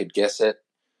 you could guess it.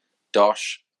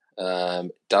 Dosh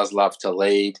does love to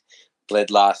lead. Led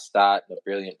last start in a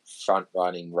brilliant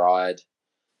front-running ride.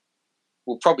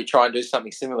 We'll probably try and do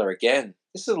something similar again.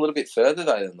 This is a little bit further,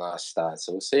 though, than last start,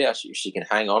 so we'll see if she can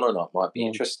hang on or not. Might be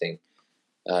interesting.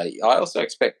 I also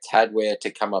expect Tadware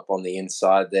to come up on the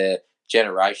inside there.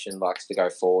 Generation likes to go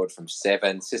forward from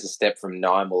 7. Scissor Step from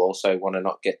 9 will also want to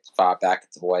not get far back.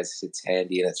 It always sits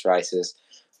handy in its races.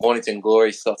 Mornington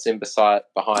Glory slots in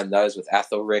behind those with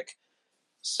Athelric,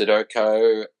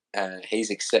 Sudoku. He's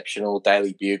exceptional.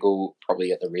 Daily Bugle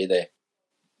probably at the rear there.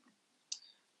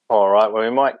 All right. Well,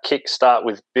 we might kick-start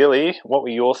with Billy. What were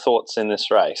your thoughts in this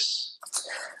race?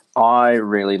 I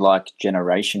really like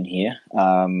Generation here.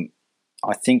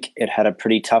 I think it had a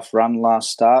pretty tough run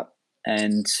last start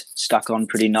and stuck on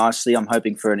pretty nicely. I'm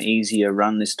hoping for an easier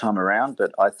run this time around,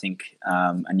 but I think,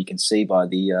 and you can see by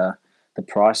the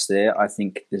price there, I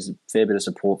think there's a fair bit of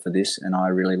support for this, and I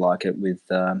really like it with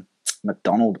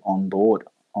McDonald on board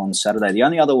on Saturday. The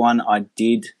only other one I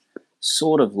did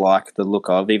sort of like the look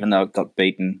of, even though it got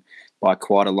beaten by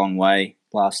quite a long way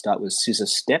last start, was Scissor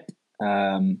Step.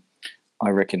 I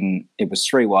reckon it was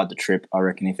 3 wide the trip. I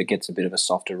reckon if it gets a bit of a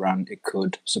softer run, it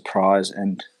could surprise,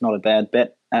 and not a bad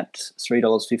bet at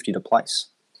 $3.50 to place.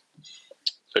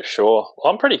 For sure.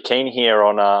 Well, I'm pretty keen here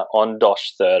on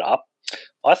Dosh third up.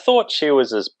 I thought she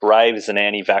was as brave as an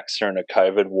anti-vaxxer in a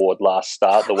COVID ward last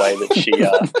start, the way that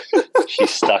she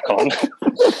stuck on.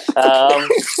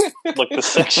 Look, the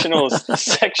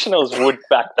sectionals would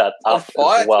back that up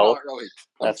as well.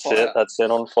 That's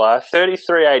it, on fire.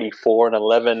 33.84 and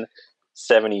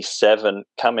 11.77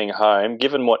 coming home.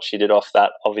 Given what she did off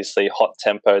that obviously hot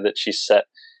tempo that she set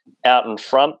out in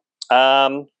front,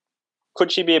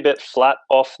 could she be a bit flat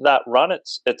off that run?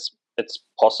 It's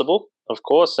possible, of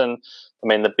course, and I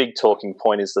mean the big talking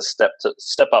point is the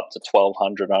step up to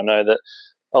 1,200. I know that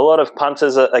a lot of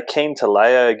punters are keen to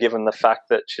lay her, given the fact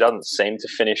that she doesn't seem to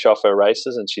finish off her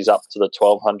races and she's up to the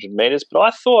 1,200 metres. But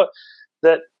I thought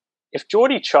that if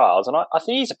Geordie Childs, and I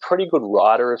think he's a pretty good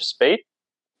rider of speed,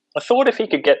 I thought if he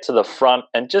could get to the front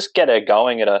and just get her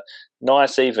going at a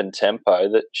nice even tempo,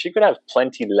 that she could have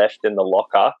plenty left in the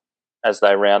locker as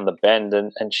they round the bend,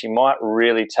 and she might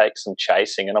really take some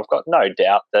chasing. And I've got no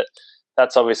doubt that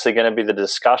that's obviously going to be the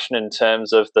discussion in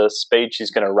terms of the speed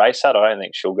she's going to race at. I don't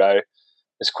think she'll go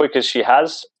as quick as she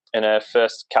has in her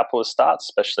first couple of starts,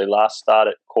 especially last start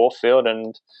at Caulfield.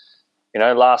 And,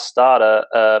 last start,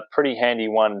 a pretty handy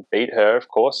one beat her, of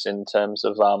course, in terms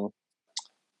of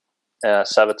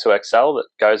Savatoo XL that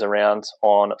goes around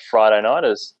on Friday night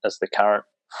as the current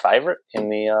favourite in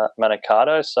the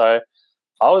Manikato. So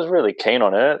I was really keen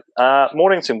on her.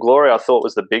 Mornington Glory I thought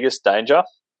was the biggest danger.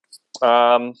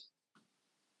 I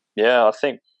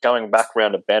think going back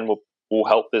around a bend will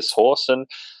help this horse. And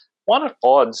one of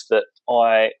odds that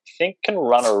I think can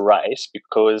run a race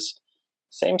because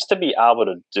seems to be able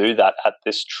to do that at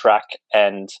this track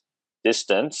and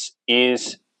distance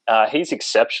is he's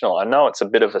exceptional. I know it's a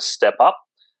bit of a step up,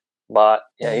 but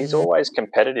he's always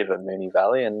competitive at Moonee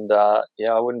Valley, and I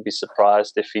wouldn't be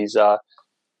surprised if he's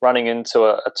running into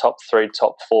a top 3,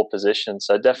 top 4 position.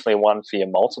 So definitely one for your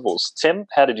multiples. Tim,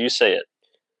 how did you see it?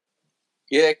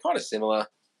 Yeah, kind of similar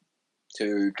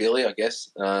to Billy, I guess.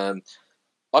 I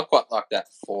quite like that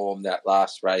form, that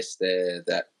last race there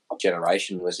that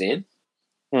Generation was in.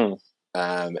 And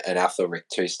Athelric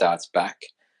 2 starts back.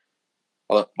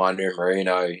 I look, my new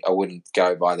Marino, I wouldn't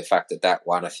go by the fact that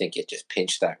won. I think it just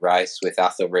pinched that race with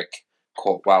Athelric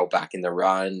caught well back in the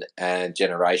run and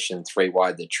Generation 3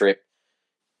 wide the trip.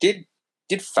 Did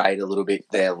fade a little bit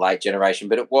there late Generation,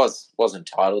 but it was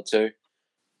entitled to.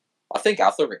 I think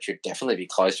Athelric should definitely be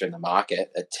closer in the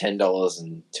market at $10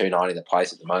 and $2.90 the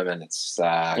place at the moment. It's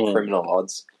criminal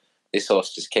odds. This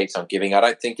horse just keeps on giving. I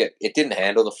don't think it didn't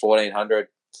handle the 1400.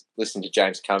 Listen to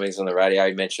James Cummings on the radio.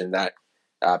 He mentioned that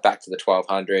back to the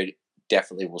 1200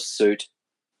 definitely will suit.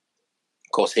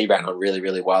 Of course, he ran on really,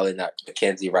 really well in that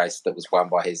Mackenzie race that was won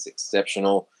by his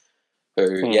Exceptional.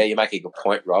 Yeah, you make a good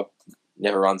point, Rob.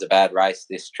 Never runs a bad race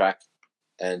this track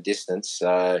and distance.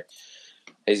 So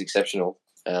he's Exceptional.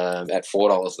 At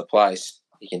 $4 the place,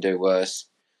 he can do worse.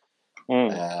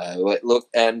 Look,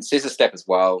 and Scissor Step as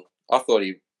well. I thought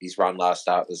his run last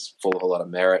start was full of a lot of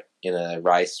merit in a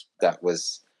race that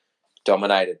was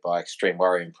dominated by Extreme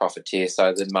Warrior and Profiteer.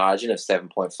 So the margin of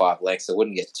 7.5 lengths, I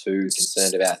wouldn't get too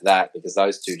concerned about that because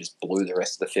those two just blew the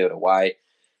rest of the field away.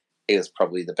 He was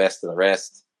probably the best of the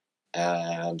rest.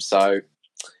 So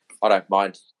I don't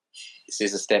mind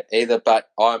Scissor Step either, but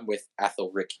I'm with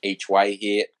Athelric each way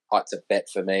here. It's a bet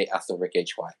for me, Athelric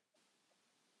each way.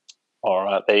 All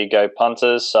right, there you go,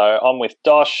 punters. So I'm with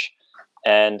Dosh,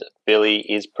 and Billy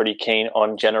is pretty keen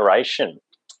on Generation.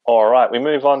 All right, we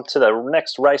move on to the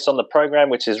next race on the program,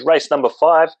 which is race number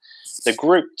 5, the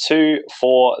Group 2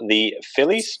 for the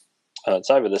fillies. It's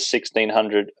over the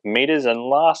 1,600 metres, and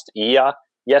last year,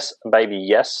 Yes Baby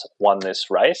Yes won this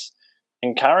race.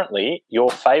 And currently, your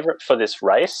favourite for this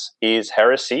race is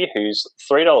Heresy, who's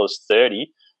 $3.30.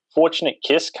 Fortunate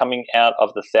Kiss, coming out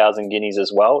of the 1,000 guineas as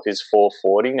well, is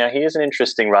 $4.40. Now, here's an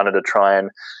interesting runner to try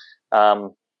and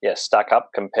stack up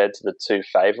compared to the two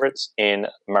favourites in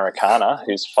Americana,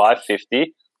 who's $5.50.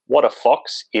 What a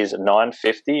Fox is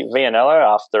 $9.50. Vianello,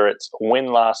 after its win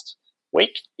last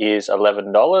week, is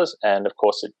 $11. And, of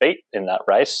course, it beat in that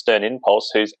race Stern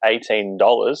Impulse, who's $18.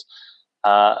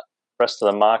 Rest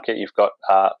of the market, you've got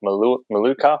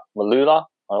Malula,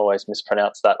 I always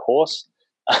mispronounce that horse,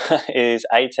 is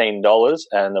 $18,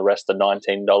 and the rest are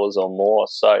 $19 or more.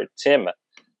 So, Tim,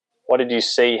 what did you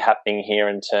see happening here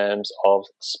in terms of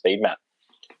speed map?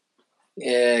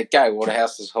 Yeah, Gary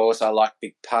Waterhouse's horse. I like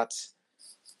Big Putts.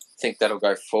 Think that'll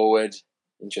go forward.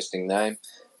 Interesting name.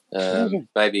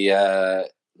 Maybe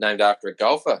named after a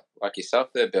golfer like yourself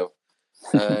there, Bill.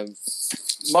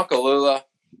 Mokalula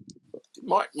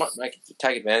might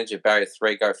take advantage of barrier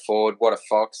 3, go forward. What a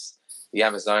Fox. The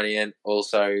Amazonian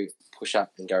also push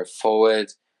up and go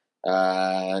forward.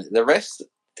 The rest,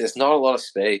 there's not a lot of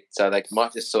speed, so they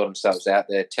might just sort themselves out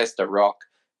there. Testa Rock,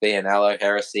 Vianello,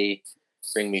 Heresy,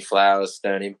 Bring Me Flowers,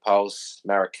 Stern Impulse,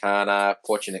 Maracana,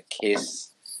 Fortunate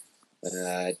Kiss.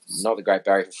 Not the great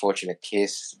barrier for Fortunate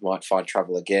Kiss. Might find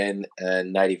trouble again.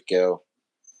 And Native Girl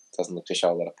doesn't look to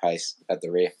show a lot of pace at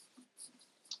the rear.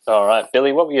 All right,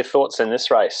 Billy, what were your thoughts in this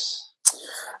race?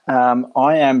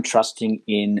 I am trusting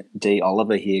in D.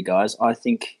 Oliver here, guys. I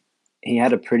think he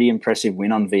had a pretty impressive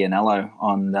win on Vianello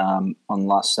on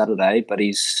last Saturday, but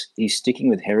he's sticking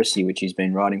with Heresy, which he's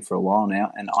been riding for a while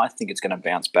now, and I think it's going to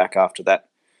bounce back after that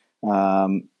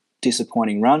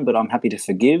disappointing run, but I'm happy to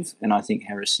forgive, and I think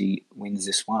Heresy wins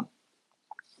this one.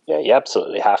 Yeah, you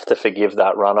absolutely have to forgive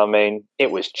that run. I mean, it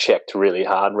was checked really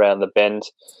hard round the bend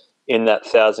in that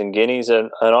 1,000 guineas,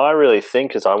 and I really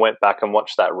think, as I went back and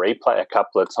watched that replay a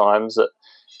couple of times, that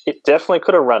it definitely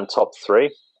could have run top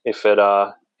 3 if it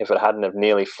hadn't have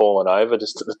nearly fallen over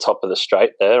just at the top of the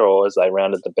straight there, or as they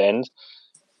rounded the bend.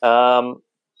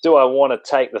 Do I want to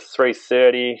take the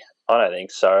 3.30? I don't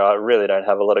think so. I really don't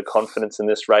have a lot of confidence in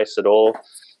this race at all.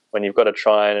 When you've got to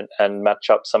try and match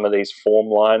up some of these form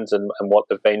lines and what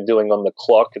they've been doing on the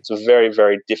clock, it's a very,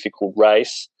 very difficult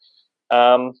race.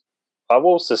 I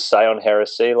will also say on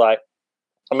Heresy,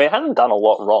 it hadn't done a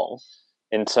lot wrong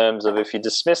in terms of, if you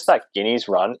dismiss that Guineas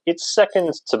run, it's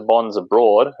second to Bonds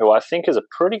Abroad, who I think is a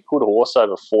pretty good horse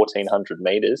over 1,400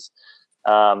 metres.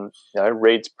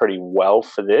 Reads pretty well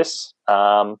for this.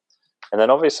 And then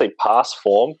obviously past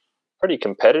form, pretty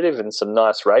competitive in some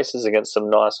nice races against some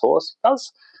nice horse.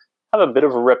 Does have a bit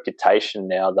of a reputation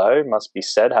now, though, must be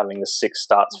said, having the 6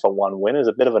 starts for 1 win is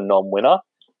a bit of a non-winner,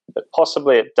 but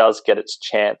possibly it does get its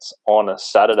chance on a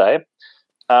Saturday.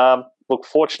 Look,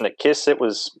 Fortunate Kiss, it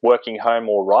was working home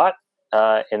all right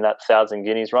in that 1,000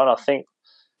 guineas run. I think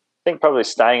think probably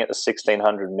staying at the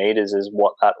 1,600 metres is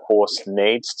what that horse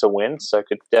needs to win. So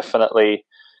could definitely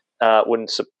wouldn't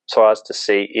surprise to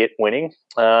see it winning.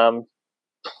 I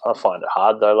find it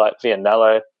hard though. Like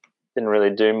Vianello didn't really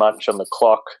do much on the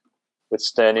clock with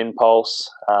Stern Impulse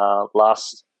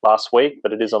last week,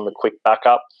 but it is on the quick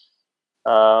backup.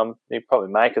 You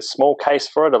probably make a small case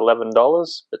for it,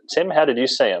 $11. But Tim, how did you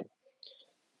see him?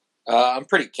 I'm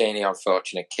pretty keen on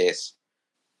Fortunate Kiss.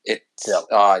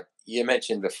 You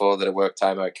mentioned before that it worked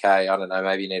home okay. I don't know,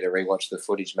 maybe you need to rewatch the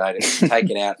footage, mate. It was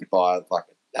taken out by like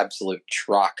an absolute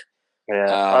truck.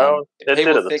 Yeah,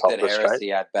 people think that Heresy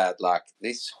had bad luck.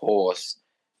 This horse,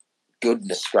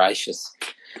 goodness gracious.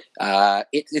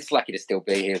 It's lucky to still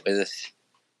be here with us.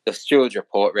 The Stewards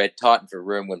report read Titan for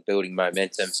room when building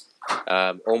momentum.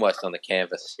 Almost on the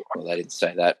canvas. Well, they didn't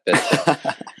say that,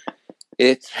 but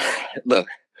look,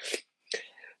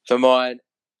 for mine,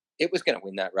 it was going to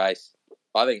win that race.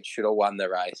 I think it should have won the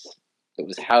race. It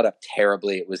was held up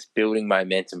terribly. It was building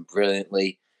momentum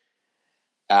brilliantly.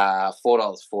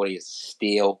 $4.40 is a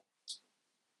steal.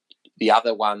 The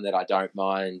other one that I don't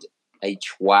mind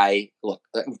each way, look,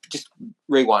 just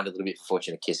rewind a little bit for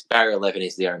Fortunate Kiss. Barrier 11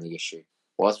 is the only issue.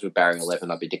 Was for Barrier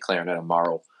 11, I'd be declaring it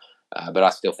immoral. But I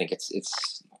still think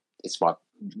it's my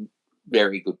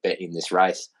very good bet in this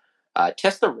race.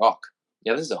 Test the Rock.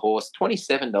 This is a horse,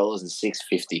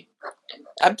 $27.650.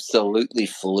 Absolutely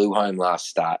flew home last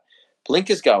start.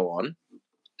 Blinkers go on.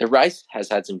 The race has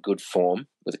had some good form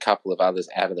with a couple of others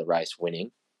out of the race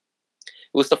winning.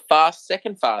 It was the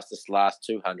second fastest last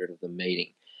 200 of the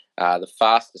meeting. The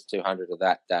fastest 200 of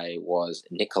that day was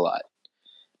Nicolite.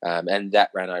 And that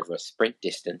ran over a sprint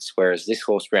distance, whereas this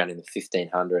horse ran in the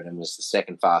 1,500 and was the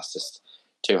second fastest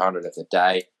 200 of the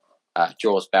day.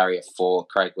 Draws barrier 4,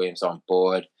 Craig Williams on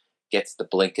board, gets the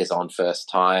blinkers on first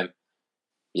time.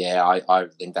 Yeah, I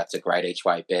think that's a great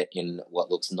each-way bet in what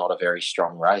looks not a very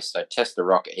strong race. So Test the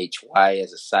Rock each way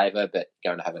as a saver, but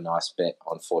going to have a nice bet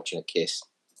on Fortunate Kiss.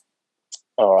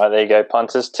 All right, there you go,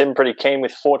 punters. Tim pretty keen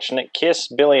with Fortunate Kiss.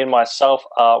 Billy and myself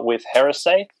are with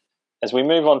Heresy. As we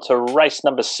move on to race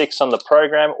number 6 on the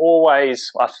program,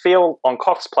 always, I feel on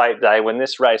Cox Plate Day, when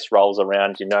this race rolls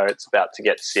around, it's about to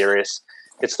get serious.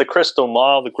 It's the Crystal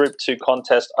Mile, the Group 2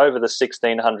 contest over the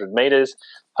 1,600 metres.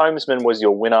 Homesman was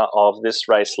your winner of this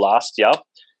race last year.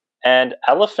 And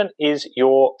Elephant is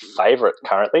your favourite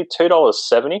currently,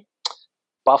 $2.70.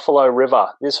 Buffalo River.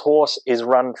 This horse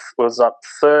was up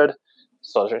third.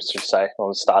 So I should say,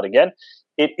 I'll start again.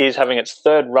 It is having its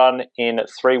third run in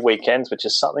 3 weekends, which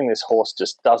is something this horse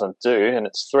just doesn't do, and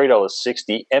it's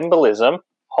 $3.60. Embolism,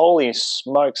 holy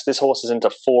smokes, this horse is into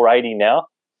 $4.80 now.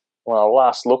 When I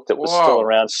last looked, it was still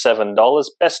around $7.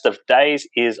 Best of Days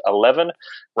is 11.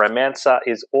 Romancer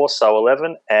is also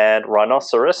 11, and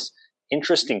Rhinoceros,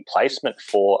 interesting placement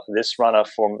for this runner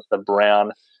from the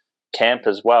Brown camp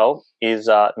as well, is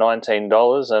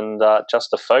 $19, and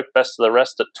Just a Folk, Best of the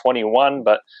Rest at 21,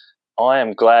 but I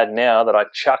am glad now that I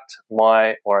chucked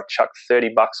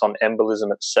 $30 on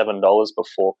Embolism at $7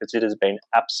 before, because it has been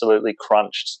absolutely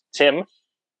crunched. Tim,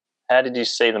 how did you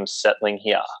see them settling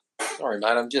here? Sorry,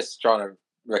 mate. I'm just trying to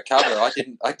recover.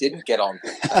 I didn't get on.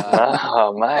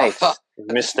 Oh, mate, you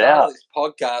missed out. This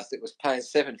podcast, it was paying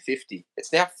 $7.50.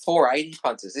 It's now $4.80,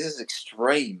 punters. This is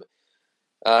extreme.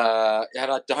 And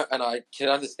I can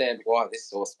understand why this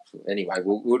horse. Anyway,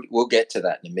 we'll get to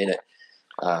that in a minute.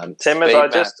 Tim,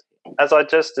 as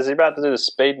he's about to do the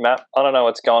speed map, I don't know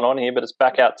what's going on here, but it's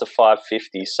back out to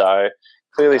 550. So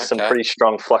clearly some pretty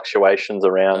strong fluctuations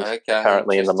around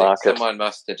currently in the market. Someone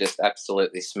must have just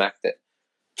absolutely smacked it.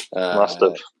 Must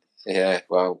have. Yeah,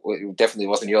 well, it definitely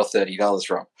wasn't your $30,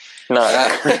 Rob. No.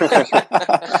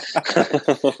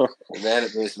 Man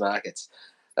at moves markets.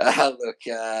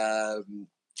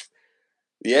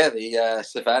 The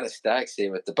Savannah Stakes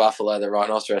here with the Buffalo, the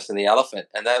Rhinoceros, and the Elephant,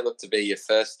 and they look to be your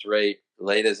first 3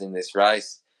 leaders in this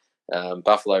race.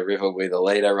 Buffalo River will be the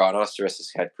leader. Rhinoceros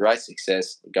has had great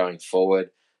success going forward.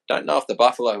 Don't know if the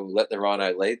Buffalo will let the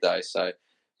Rhino lead though, so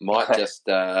might just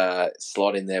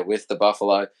slot in there with the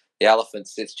Buffalo. The Elephant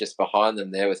sits just behind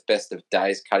them there with Best of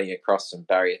Days cutting across from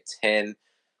barrier 10.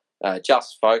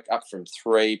 Just Folk up from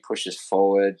 3, pushes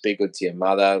forward. Be Good to Your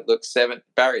Mother. Look, 7,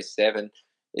 barrier 7.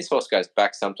 This horse goes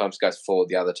back, sometimes goes forward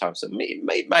the other time. So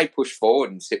it may push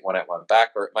forward and sit one out, one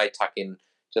back, or it may tuck in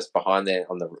just behind there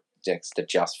on the next to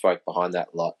Just Folk behind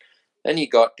that lot. Then you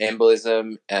got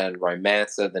Embolism and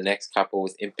Romancer, the next couple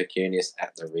with Impecunious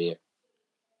at the rear.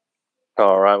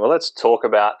 All right, well, let's talk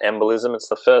about Embolism. It's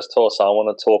the first horse I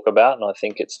want to talk about, and I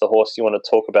think it's the horse you want to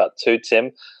talk about too,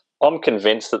 Tim. I'm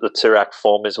convinced that the Toorak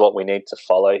form is what we need to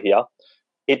follow here.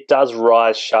 it does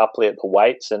rise sharply at the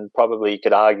weights, and probably you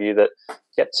could argue that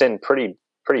gets in pretty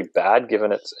bad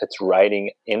given its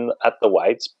rating in at the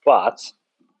weights, but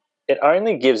it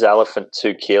only gives Elephant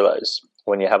 2 kilos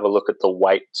when you have a look at the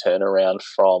weight turnaround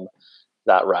from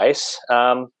that race.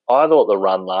 I thought the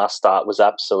run last start was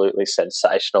absolutely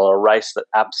sensational, a race that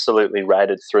absolutely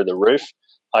rated through the roof.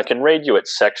 I can read you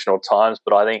its sectional times,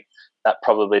 but I think that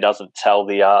probably doesn't tell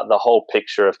the whole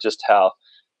picture of just how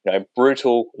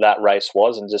brutal that race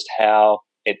was and just how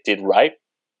it did rate.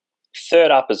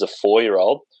 Third up as a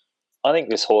 4-year-old, I think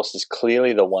this horse is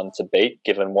clearly the one to beat,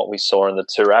 given what we saw in the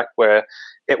Toorak, where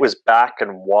it was back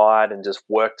and wide and just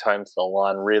worked home to the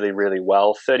line really, really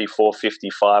well.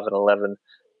 34.55 and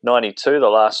 11.92 the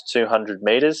last 200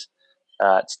 metres.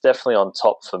 It's definitely on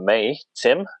top for me.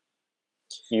 Tim,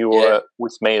 you were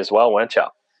with me as well, weren't you?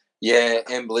 Yeah,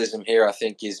 Embolism here I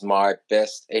think is my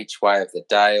best each way of the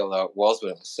day, although it was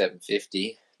when it was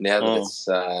 $7.50. Now that it's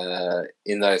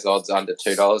in those odds under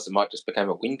 $2, it might just become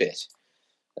a win bet.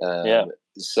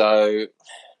 So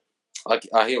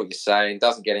I hear what you're saying.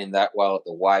 Doesn't get in that well at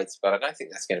the weights, but I don't think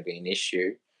that's going to be an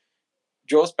issue.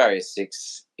 Draws barrier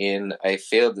 6 in a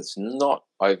field that's not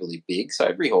overly big, so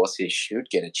every horse here should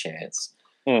get a chance.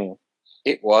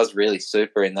 It was really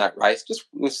super in that race. Just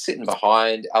was sitting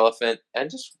behind Elephant and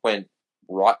just went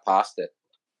right past it.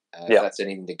 If that's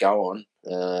anything to go on.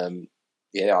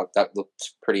 That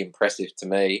looked pretty impressive to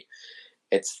me.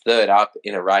 It's third up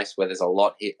in a race where there's a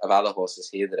lot of other horses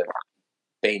here that have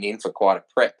been in for quite a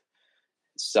prep.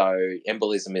 So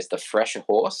Embolism is the fresher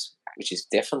horse, which is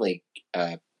definitely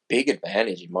a big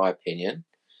advantage in my opinion.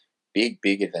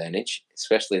 Big advantage,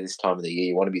 especially this time of the year.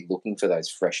 You want to be looking for those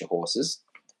fresher horses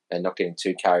and not getting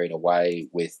too carried away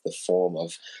with the form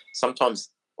of sometimes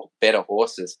better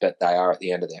horses, but they are at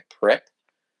the end of their prep.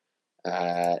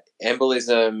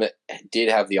 Embolism did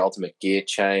have the ultimate gear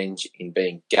change in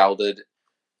being gelded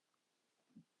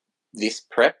this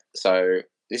prep. So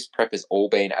this prep has all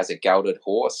been as a gelded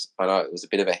horse. I know it was a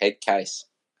bit of a head case.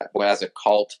 Whereas a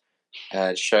colt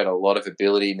showed a lot of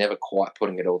ability, never quite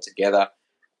putting it all together.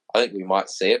 I think we might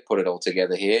see it put it all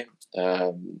together here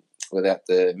without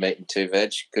the meat and 2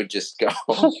 veg. Could just go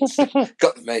on.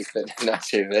 Got the meat, but no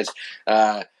 2 veg.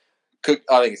 I think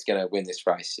it's going to win this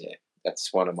race, yeah.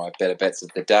 That's one of my better bets of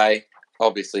the day.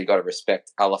 Obviously, you've got to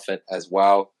respect Elephant as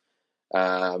well.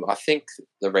 I think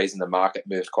the reason the market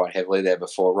moved quite heavily there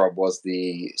before, Rob, was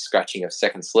the scratching of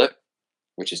Second Slip,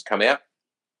 which has come out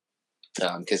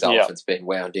because Elephant's been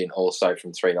wound in also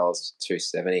from $3 to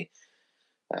 $2.70.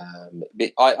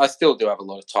 I still do have a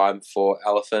lot of time for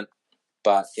Elephant,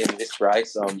 but in this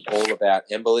race, I'm all about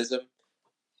Embolism.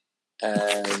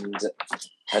 And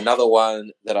another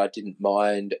one that I didn't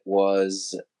mind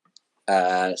was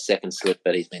Second Slip,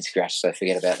 but he's been scratched, so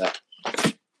forget about that.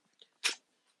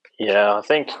 Yeah, I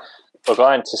think, look,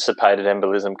 I anticipated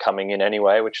Embolism coming in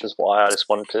anyway, which is why I just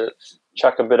wanted to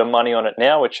chuck a bit of money on it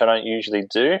now, which I don't usually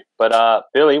do. But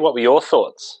Billy, what were your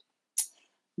thoughts?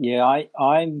 Yeah,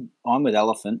 I'm with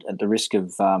Elephant at the risk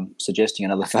of suggesting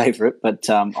another favourite, but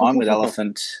I'm with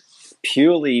Elephant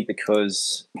purely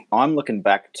because I'm looking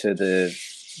back to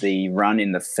the run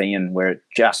in the Fian where it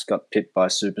just got pipped by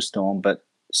Superstorm, but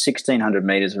 1,600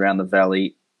 metres around the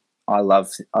valley, I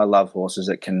love horses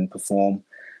that can perform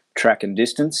track and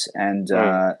distance, and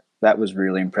that was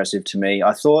really impressive to me.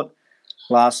 I thought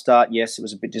last start, yes, it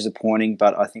was a bit disappointing,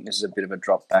 but I think this is a bit of a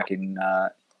drop back in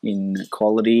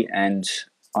quality, and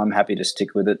I'm happy to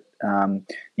stick with it.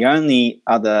 The only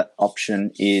other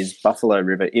option is Buffalo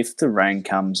River. If the rain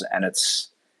comes and it's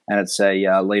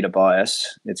a leader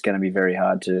bias, it's going to be very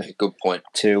hard to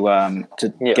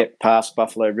get past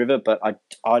Buffalo River. But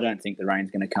I don't think the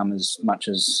rain's going to come as much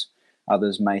as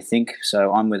others may think.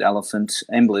 So I'm with Elephant.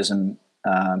 Embolism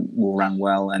will run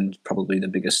well and probably the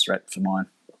biggest threat for mine.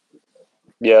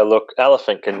 Yeah, look,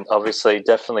 Elephant can obviously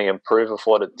definitely improve of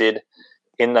what it did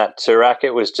in that Toorak.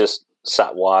 It was just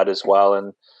sat wide as well,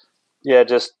 and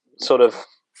just sort of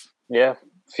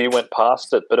few went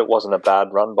past it, but it wasn't a bad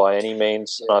run by any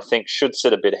means, and I think should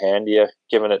sit a bit handier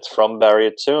given it's from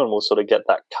barrier 2, and we'll sort of get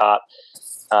that cart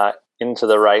into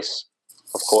the race,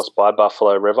 of course, by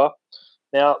Buffalo River.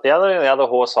 Now, the other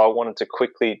horse I wanted to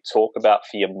quickly talk about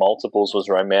for your multiples was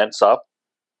Romancer.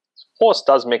 Horse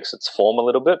does mix its form a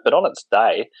little bit, but on its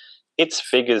day, its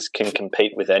figures can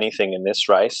compete with anything in this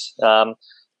race.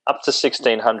 Up to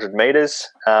 1,600 metres.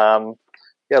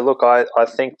 Look, I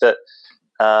think that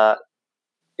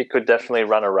it could definitely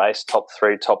run a race, top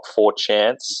 3, top 4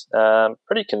 chance. Been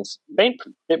a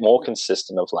bit more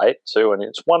consistent of late too, and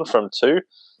it's 1 from 2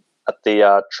 at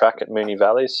the track at Moonee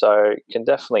Valley, so it can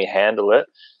definitely handle it.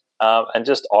 And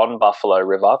just on Buffalo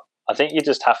River, I think you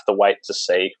just have to wait to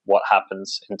see what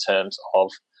happens in terms of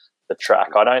the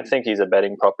track. I don't think he's a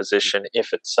betting proposition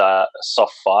if it's a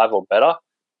soft 5 or better,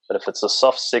 but if it's a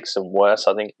soft 6 and worse,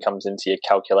 I think it comes into your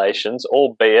calculations,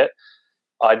 albeit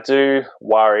I do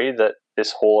worry that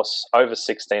this horse over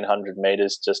 1,600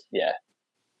 metres just,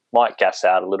 might gas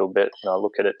out a little bit. And I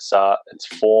look at its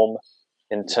form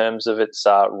in terms of its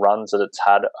runs that it's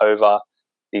had over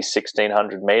these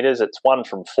 1,600 metres. It's 1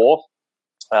 from 4.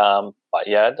 But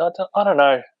yeah, I don't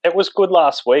know. It was good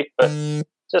last week, but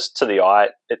just to the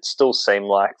eye, it still seemed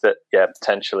like that,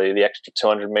 potentially the extra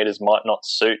 200 metres might not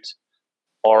suit.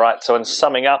 All right, so in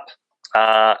summing up,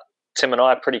 Tim and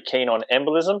I are pretty keen on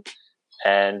Embolism,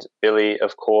 and Billy,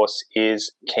 of course,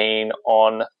 is keen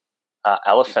on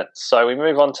Elephant. So we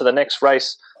move on to the next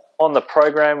race on the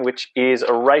program, which is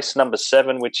a race number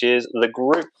 7, which is the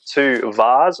Group 2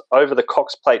 Vase over the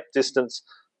Cox Plate distance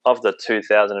of the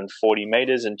 2,040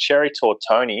 metres. And Cherry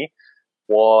Tortoni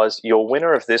was your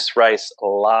winner of this race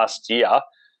last year.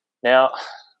 Now,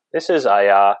 this is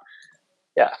a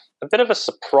bit of a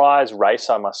surprise race,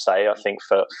 I must say, I think,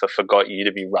 for Forgot You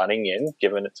to be running in,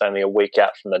 given it's only a week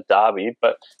out from the Derby.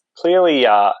 But clearly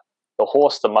the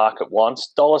horse the market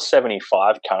wants,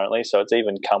 $1.75 currently, so it's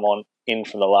even come on in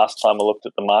from the last time I looked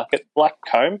at the market. Black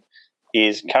Comb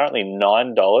is currently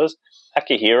 $9.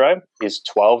 Akihiro is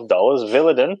 $12.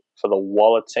 Villadin for the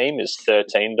Waller team is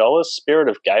 $13. Spirit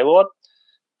of Gaylord,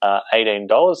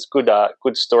 $18.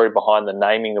 Good story behind the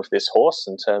naming of this horse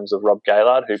in terms of Rob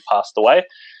Gaylord, who passed away.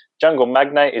 Jungle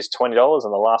Magnate is $20,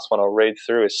 and the last one I'll read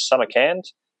through is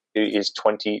Samarkand, who is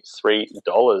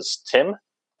 $23. Tim,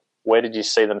 where did you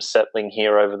see them settling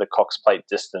here over the Cox Plate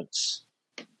distance?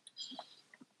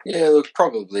 Yeah, look,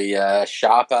 probably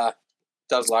Sharper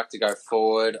does like to go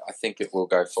forward. I think it will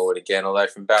go forward again, although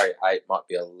from barrier 8 might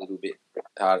be a little bit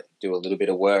hard to do a little bit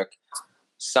of work.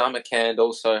 Samarkand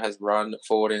also has run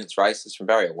forward in its races from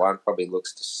barrier 1, probably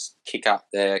looks to kick up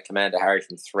there. Commander Harry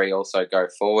from 3 also go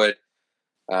forward.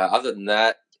 Other than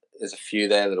that, there's a few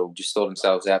there that will just sort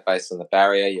themselves out based on the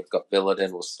barrier. You've got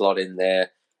Villadin will slot in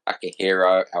there,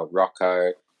 Akihiro, El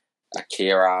Rocco,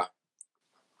 Akira,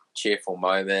 Cheerful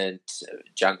Moment,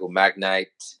 Jungle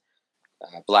Magnate,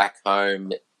 Black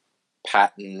Home,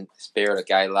 Patton, Spirit of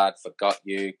Gaylord, Forgot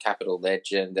You, Capital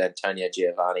Legend, Antonio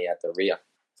Giovanni at the rear.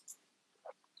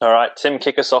 All right, Tim,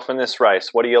 kick us off in this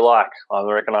race. What do you like? I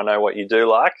reckon I know what you do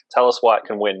like. Tell us why it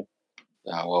can win.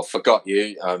 Well, Forgot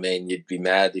You. I mean, you'd be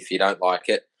mad if you don't like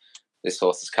it. This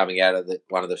horse is coming out of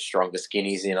one of the strongest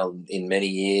guineas in many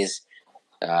years.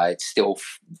 It's still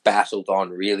battled on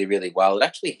really, really well. It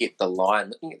actually hit the line,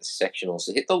 looking at the sectionals,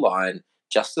 it hit the line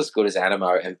just as good as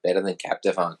Animo and better than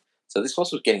Captivant. So this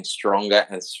horse was getting stronger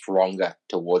and stronger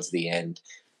towards the end.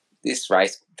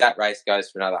 That race goes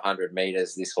for another 100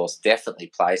 metres. This horse definitely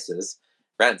places.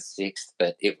 Ran 6th,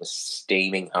 but it was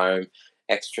steaming home.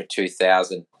 Extra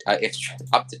 2,000,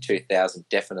 up to 2,000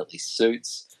 definitely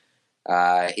suits.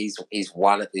 He's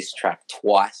won at this track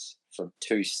twice from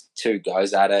two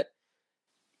goes at it.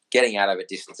 Getting out of a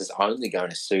distance is only going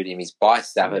to suit him. He's by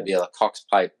Savabeel, a Cox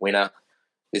Plate winner.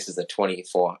 This is a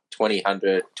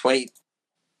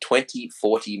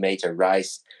 20-40 metre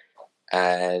race,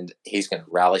 and he's going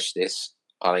to relish this.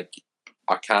 I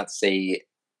can't see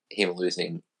him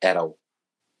losing at all.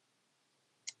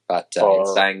 But in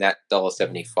saying that,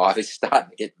 $1.75 is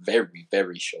starting to get very,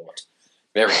 very short.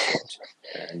 Very short.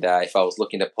 And if I was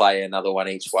looking to play another one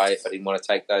each way, if I didn't want to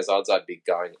take those odds, I'd be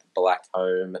going Black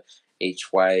Home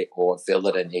each way or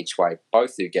Villadin each way.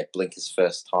 Both who get blinkers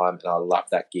first time, and I love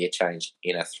that gear change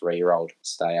in a 3-year-old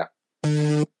stayer.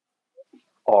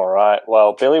 All right.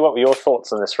 Well, Billy, what were your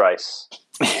thoughts on this race?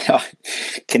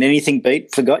 Can anything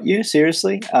beat Forgot You?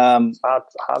 Seriously? Hard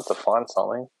to find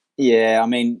something. Yeah, I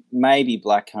mean, maybe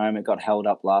Black Home. It got held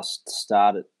up last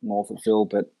start at Morphettville,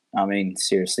 but I mean,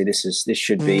 seriously, this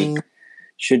should be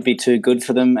too good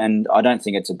for them, and I don't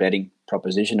think it's a betting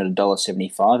proposition at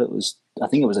 $1.75. I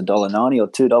think it was $1.90 or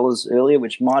 $2 earlier,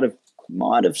 which might have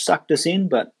sucked us in,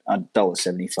 but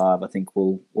 $1.75. I think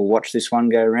we'll watch this one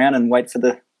go around and wait for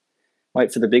the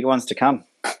big ones to come.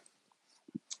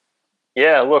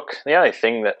 Yeah, look, the only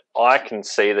thing that I can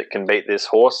see that can beat this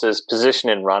horse is position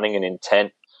in running and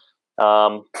intent.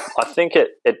 I think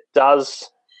it doesn't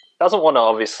want to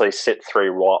obviously sit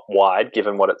 3 wide,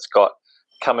 given what it's got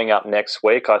coming up next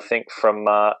week. I think from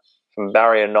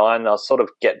barrier 9, they'll sort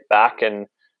of get back and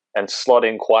slot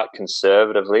in quite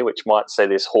conservatively, which might see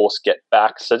this horse get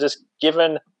back. So just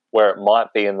given where it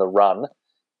might be in the run,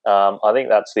 I think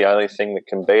that's the only thing that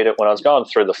can beat it. When I was going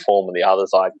through the form of the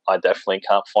others, I definitely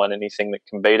can't find anything that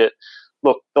can beat it.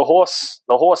 Look, the horse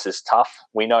is tough.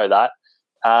 We know that.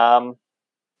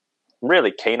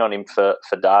 really keen on him for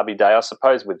Derby Day. I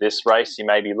suppose with this race, you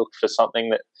maybe look for something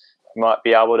that you might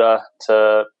be able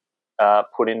to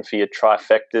put in for your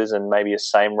trifectas and maybe a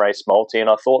same race multi. And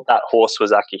I thought that horse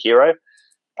was Akihiro.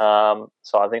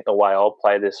 So I think the way I'll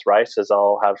play this race is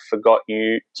I'll have Forgot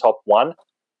You top 1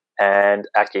 and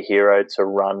Akihiro to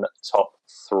run top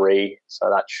 3. So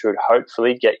that should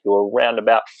hopefully get you around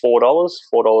about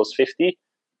 $4.50.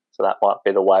 So that might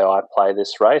be the way I play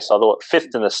this race. I thought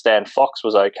 5th in the stand Fox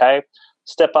was okay.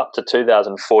 Step up to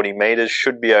 2,040 metres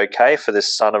should be okay for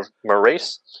this son of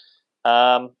Maurice.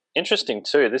 Interesting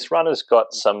too, this runner's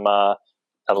got some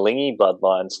Alingi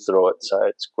bloodlines through it. So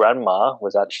its grandma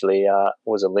was actually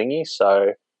was a Lingy.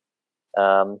 So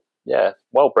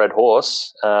well-bred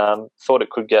horse. Thought it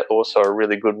could get also a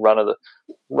really good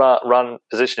run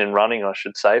position in running, I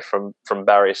should say, from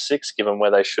barrier 6, given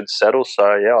where they should settle.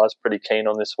 So yeah, I was pretty keen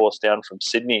on this horse down from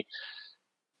Sydney.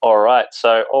 All right,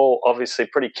 so all obviously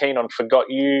pretty keen on Forgot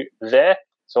You there.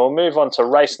 So we'll move on to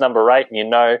race number 8,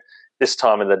 and this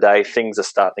time of the day things are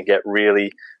starting to get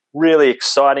really, really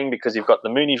exciting because you've got the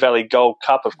Moonee Valley Gold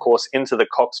Cup, of course, into the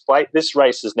Cox Plate. This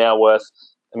race is now worth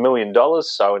 $1 million.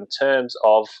 So in terms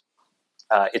of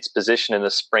its position in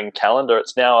the spring calendar,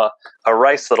 it's now a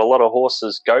race that a lot of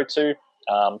horses go to.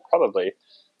 Probably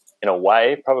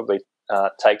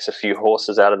takes a few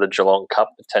horses out of the Geelong Cup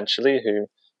potentially who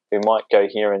might go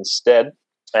here instead.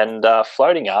 And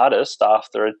Floating Artist,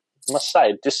 after I must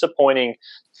say, disappointing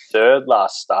third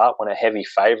last start when a heavy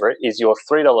favourite, is your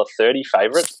 $3.30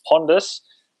 favourite. Pondus,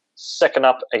 second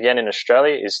up again in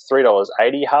Australia, is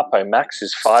 $3.80. Harpo Max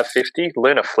is $5.50.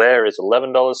 Luna Flare is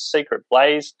 $11. Secret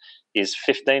Blaze is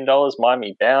 $15.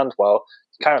 Miami Bound, well,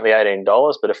 it's currently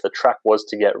 $18, but if the track was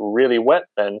to get really wet,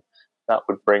 then that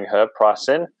would bring her price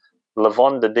in.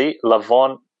 Ladon de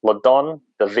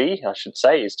V, I should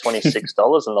say, is $26.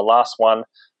 And the last one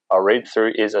I'll read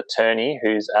through is Attorney,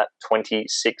 who's at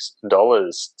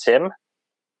 $26. Tim,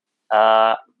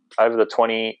 over the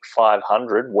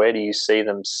 2,500, where do you see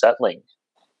them settling?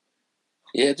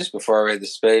 Yeah, just before I read the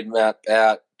speed map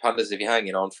out, punters, if you're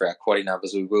hanging on for our quaddy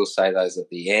numbers, we will say those at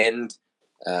the end.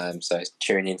 So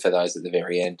tune in for those at the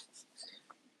very end.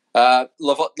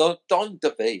 Ladon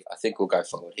de V, I think we'll go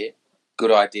forward here.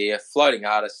 Good idea. Floating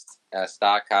Artist,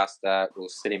 Starcaster will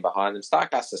sit in behind them.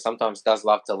 Starcaster sometimes does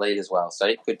love to lead as well, so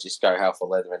he could just go hell for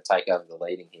leather and take over the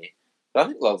leading here. But I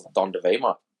think Ladon de V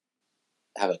might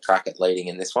have a crack at leading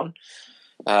in this one.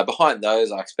 Behind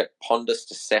those, I expect Pondus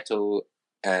to settle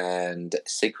and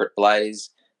Secret Blaze.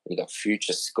 And you got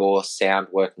Future Score, Sound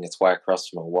working its way across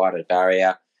from a wider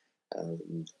barrier.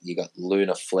 You got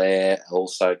Luna Flare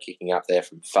also kicking up there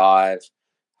from 5.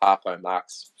 Harpo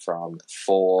Max from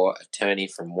 4. Attorney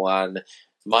from 1.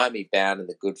 Miami Bound and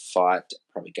the Good Fight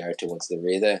probably go towards the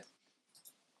rear there.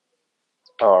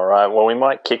 All right. Well, we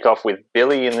might kick off with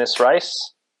Billy in this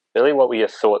race. Billy, what were your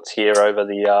thoughts here over in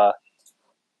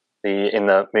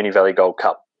the Moonee Valley Gold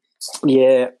Cup?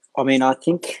 Yeah, I mean, I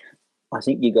think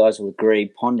you guys will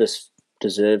agree. Pondus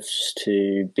deserves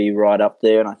to be right up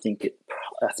there, and I think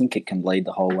it can lead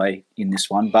the whole way in this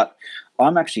one. But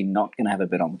I'm actually not going to have a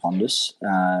bet on Pondus.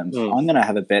 I'm going to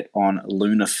have a bet on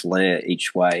Luna Flare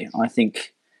each way. I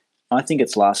think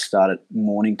its last start at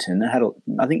Mornington,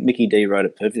 I think Mickey D rode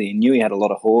it perfectly. He knew he had a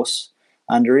lot of horse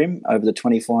under him over the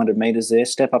 2,400 metres there,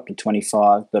 step up to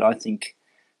 25, but I think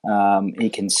he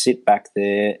can sit back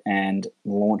there and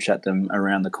launch at them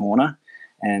around the corner.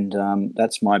 And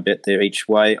that's my bet there each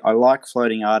way. I like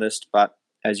Floating Artist, but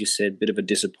as you said, bit of a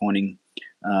disappointing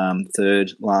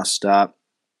third last start.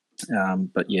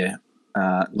 But yeah,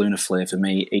 Luna Flare for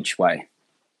me each way.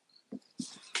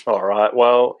 All right.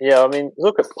 Well, yeah, I mean,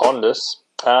 look at Pondus.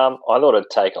 I thought it'd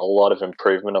take a lot of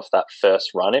improvement off that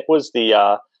first run. It was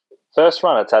the first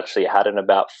run it's actually had in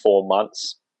about 4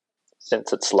 months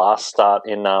since its last start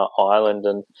in Ireland,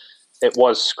 and it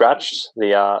was scratched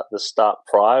the start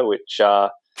prior, which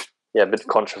a bit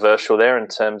controversial there in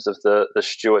terms of the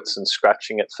stewards and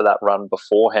scratching it for that run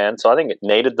beforehand. So I think it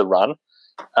needed the run.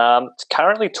 It's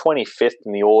currently 25th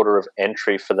in the order of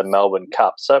entry for the Melbourne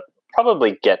Cup, so it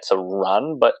probably gets a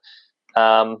run, but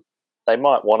they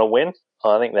might want to win.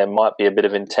 I think there might be a bit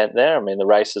of intent there. I mean, the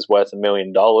race is worth $1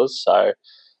 million, so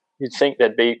you'd think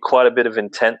there'd be quite a bit of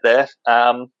intent there.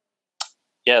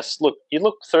 Yes, look, you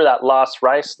look through that last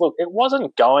race. Look, it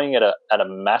wasn't going at a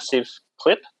massive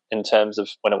clip in terms of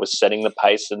when it was setting the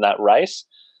pace in that race,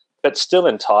 but still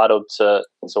entitled to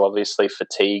obviously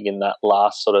fatigue in that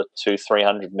last sort of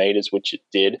 200-300 metres, which it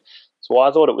did. So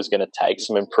I thought it was going to take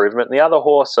some improvement. The other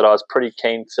horse that I was pretty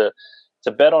keen to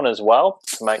to bet on as well,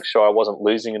 to make sure I wasn't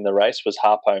losing in the race, was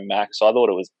Harpo Max. I thought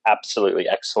it was absolutely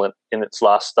excellent in its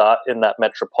last start in that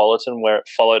Metropolitan, where it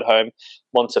followed home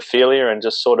Montefilia and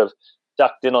just sort of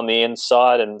ducked in on the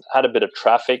inside and had a bit of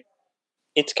traffic.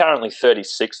 It's currently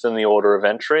 36th in the order of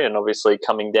entry, and obviously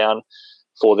coming down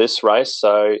for this race,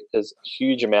 so there's a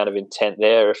huge amount of intent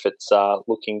there if it's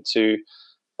looking to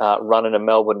run in a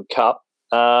Melbourne Cup.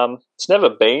 It's never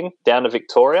been down to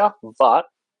Victoria, but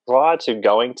prior to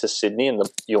going to Sydney in the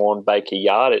Bjorn Baker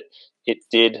Yard, it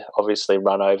did obviously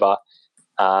run over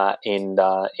in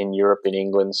Europe, in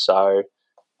England. So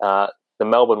the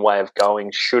Melbourne way of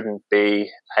going shouldn't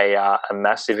be a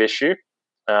massive issue.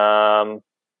 But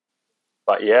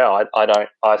yeah,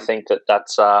 I think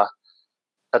that's a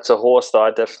horse that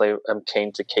I definitely am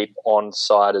keen to keep on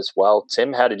side as well.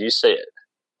 Tim, how did you see it?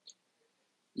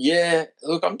 Yeah,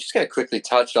 look, I'm just going to quickly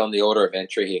touch on the order of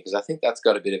entry here because I think that's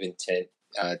got a bit of intent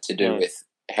to do with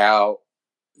how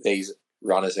these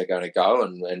runners are going to go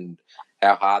and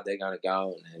how hard they're going to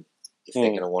go and if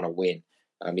they're going to want to win.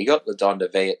 You got the Don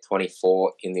DeVee at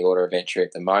 24 in the order of entry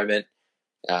at the moment.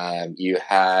 You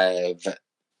have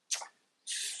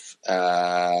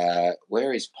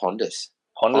where is Pondus?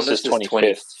 Pondus is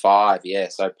 25, yeah.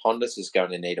 So Pondus is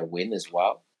going to need a win as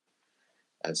well.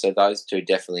 And so those two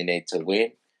definitely need to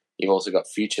win. You've also got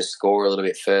Future Score a little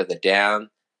bit further down.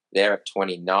 They're at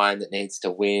 29 that needs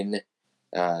to win.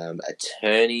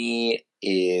 Attorney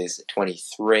is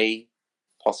 23.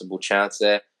 Possible chance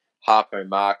there. Harpo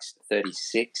Marks,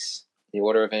 36 in the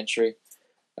order of entry.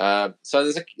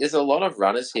 So there's a lot of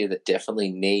runners here that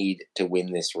definitely need to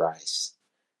win this race.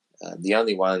 The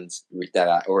only ones that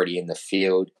are already in the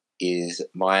field is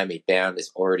Miami Bound is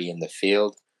already in the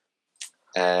field.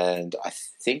 And I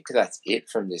think that's it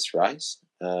from this race.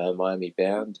 Miami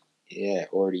Bound, yeah,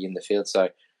 already in the field. So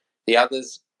the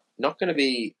others, they're going to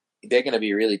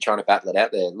be really trying to battle it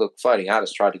out there. Look, Floating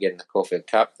Artist tried to get in the Caulfield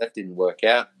Cup. That didn't work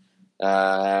out.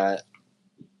 I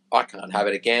can't have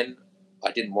it again.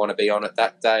 I didn't want to be on it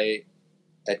that day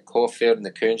at Caulfield in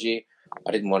the Coonji.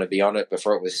 I didn't want to be on it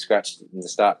before it was scratched in the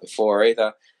start before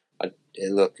either.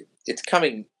 Look, it's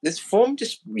coming. This form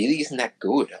just really isn't that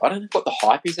good. I don't know what the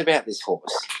hype is about this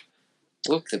horse.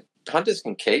 Look, the punters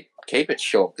can keep it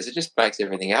short because it just makes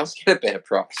everything else get a better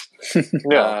price.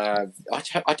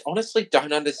 I honestly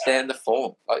don't understand the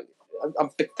form.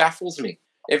 It baffles me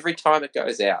every time it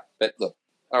goes out. But look,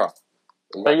 all right.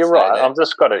 Well, you're right. I've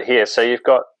just got it here. So you've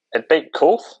got it beat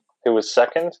Kulf, who was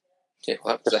second. Yeah,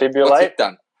 Defibrillate, what's it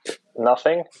done?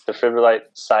 Nothing. Defibrillate,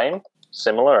 same,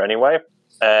 similar anyway.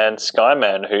 And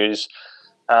Skyman, who's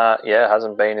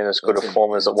hasn't been in as good a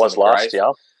form as it was last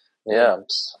year. Yeah.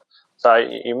 So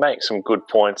you make some good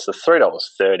points. The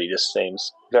 $3.30 just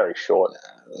seems very short.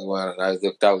 Well, I don't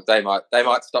know. Look, they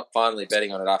might stop finally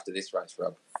betting on it after this race,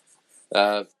 Rob.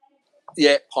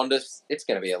 Pondus, it's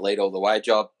going to be a lead all the way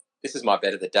job. This is my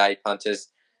bet of the day, punters.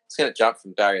 It's going to jump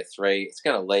from barrier 3. It's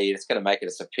going to lead. It's going to make it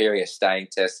a superior staying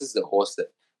test. This is the horse that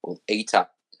will eat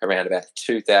up around about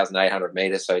 2,800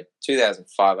 metres. So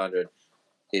 2,500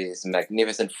 is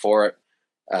magnificent for it.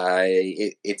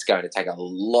 It's going to take a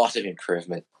lot of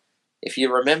improvement. If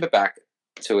you remember back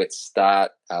to its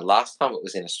start, last time it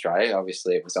was in Australia,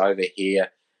 obviously it was over here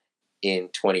in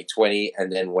 2020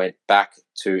 and then went back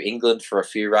to England for a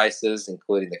few races,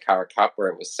 including the Curragh Cup where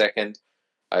it was second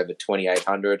over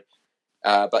 2,800.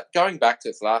 But going back to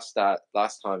its last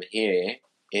time here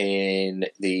in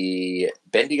the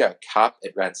Bendigo Cup,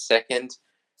 it ran second,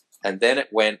 and then it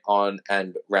went on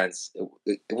and ran.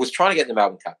 It was trying to get in the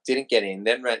Melbourne Cup, didn't get in.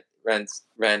 Then ran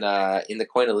in the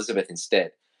Queen Elizabeth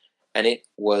instead, and it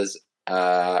was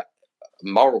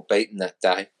moral beaten that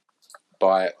day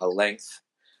by a length,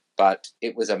 but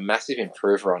it was a massive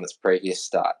improver on its previous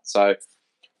start. So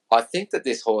I think that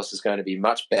this horse is going to be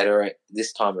much better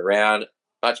this time around,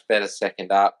 much better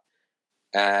second up,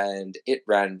 and it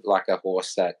ran like a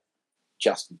horse that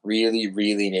just really,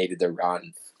 really needed the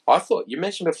run. I thought, you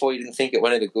mentioned before you didn't think it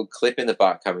went at a good clip in the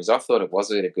Bart Cummings. I thought it was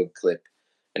at a good clip,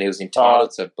 and he was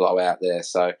entitled to blow out there.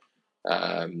 So,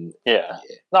 No,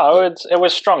 it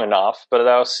was strong enough, but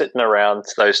they were sitting around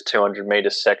those 200-metre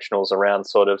sectionals around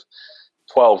sort of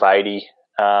 1280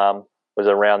 was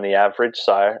around the average.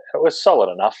 So it was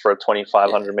solid enough for a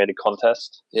 2,500-metre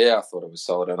contest. Yeah, I thought it was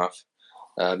solid enough.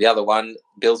 The other one,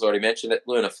 Bill's already mentioned it,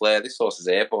 Luna Flare. This horse is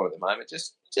airborne at the moment.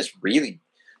 Just really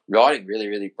running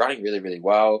really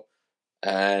well.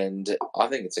 And I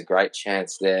think it's a great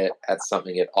chance there at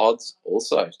something at odds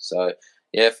also. So,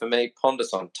 yeah, for me,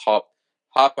 Pondus on top.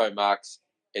 Harpo Marks,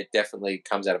 it definitely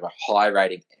comes out of a high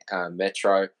rating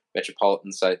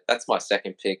Metropolitan. So that's my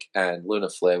second pick, and Luna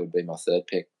Flare would be my third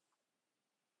pick.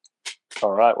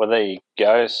 All right, well, there you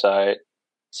go. So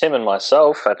Tim and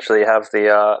myself actually have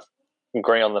the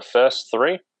agree on the first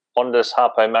three: Honda's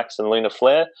Harpo Max and Luna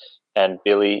Flare, and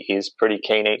Billy is pretty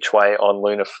keen each way on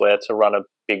Luna Flare to run a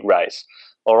big race.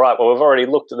 All right, well, we've already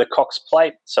looked at the Cox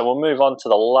Plate, so we'll move on to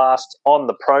the last on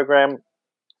the program,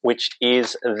 which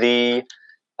is the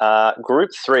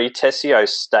Group 3 Tessio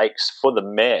Stakes for the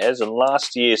mares. And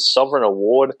last year's Sovereign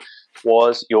Award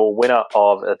was your winner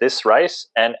of this race.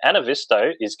 And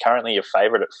Anavisto is currently your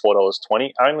favourite at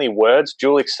 $4.20. Only Words,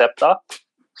 Dual Acceptor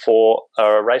for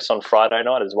a race on Friday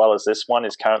night, as well as this one,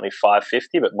 is currently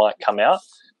 $5.50, but might come out.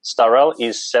 Starrell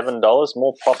is $7.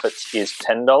 More Profits is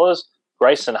 $10.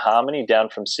 Grace and Harmony down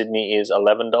from Sydney is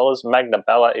 $11. Magna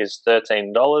Bella is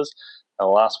 $13. And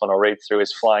the last one I'll read through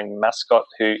is Flying Mascot,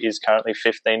 who is currently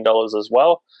 $15 as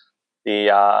well.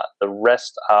 The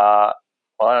rest are,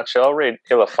 well, actually, I'll read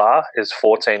Ilafar is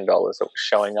 $14. It was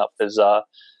showing up as,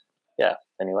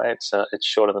 anyway, it's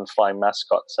shorter than Flying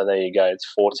Mascot. So there you go,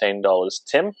 it's $14.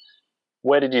 Tim,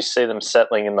 where did you see them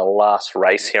settling in the last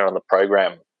race here on the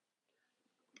program?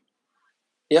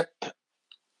 Yep.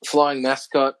 Flying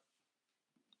Mascot.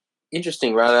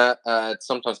 Interesting runner. It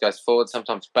sometimes goes forward,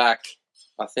 sometimes back.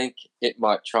 I think it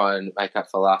might try and make up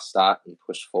for last start and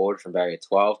push forward from barrier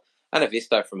 12.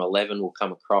 Anavisto from 11 will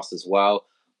come across as well.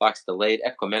 Likes the lead.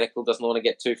 Equimetical doesn't want to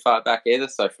get too far back either,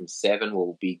 so from 7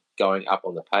 will be going up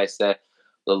on the pace there.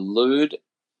 The Lude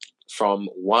from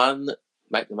 1,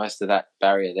 make the most of that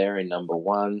barrier there in number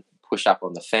 1. Push up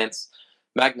on the fence.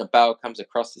 Magna Bell comes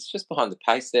across. It's just behind the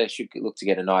pace there. Should look to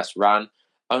get a nice run.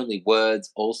 Only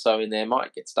Words also in there.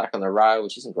 Might get stuck on the rail,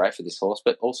 which isn't great for this horse,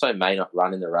 but also may not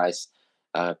run in the race.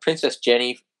 Princess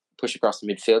Jenny push across the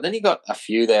midfield. Then you got a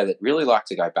few there that really like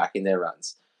to go back in their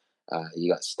runs.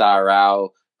 You got Star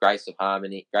Owl, Grace and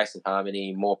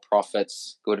Harmony, More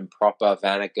Profits, Good and Proper,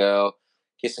 Vanna Girl,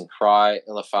 Kiss and Cry,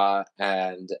 Ilafar,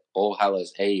 and All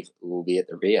Hallows Eve will be at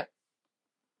the rear.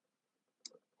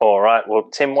 All right. Well,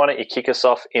 Tim, why don't you kick us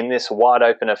off in this wide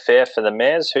open affair for the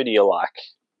mares? Who do you like?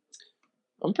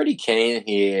 I'm pretty keen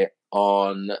here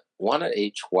on one at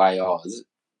each way odds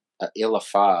at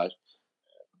Ilafar.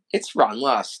 Its run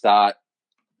last start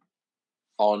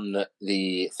on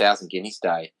the 1,000 Guineas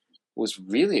Day was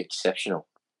really exceptional.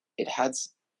 It had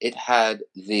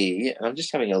the, and I'm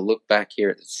just having a look back here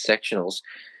at the sectionals.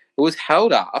 It was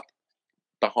held up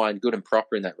behind Good and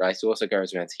Proper in that race. It also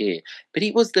goes around here. But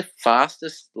he was the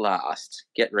fastest last.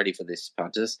 Get ready for this,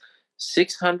 punters.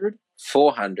 600,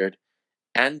 400,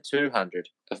 and 200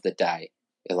 of the day,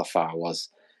 Ilafar was.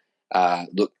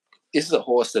 Look, this is a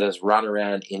horse that has run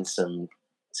around in some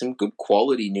good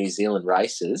quality New Zealand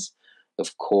races.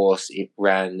 Of course, it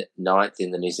ran 9th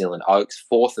in the New Zealand Oaks,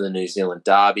 4th in the New Zealand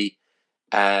Derby,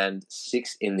 and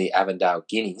 6th in the Avondale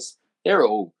Guineas. They're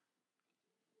all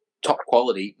top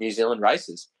quality New Zealand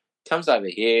races. Comes over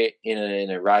here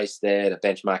in a race there to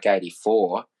benchmark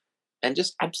 84 and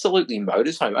just absolutely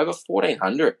motors home over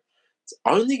 1,400. It's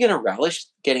only going to relish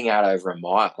getting out over a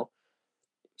mile.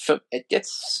 It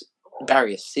gets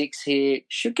barrier 6 here.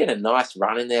 Should get a nice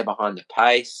run in there behind the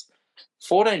pace.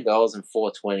 $14 and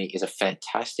 $4.20 is a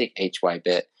fantastic each way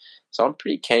bet. So I'm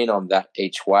pretty keen on that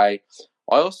each way.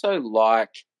 I also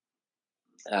like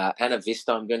Anavisto.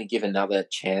 I'm going to give another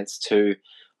chance to.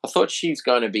 I thought she's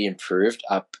going to be improved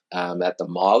up at the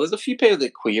mile. There's a few people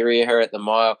that query her at the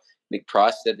mile. Mick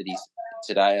Price said that he's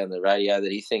today on the radio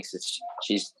that he thinks that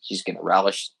she's going to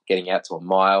relish getting out to a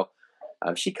mile.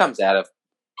 She comes out of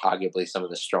arguably some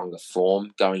of the stronger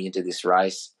form going into this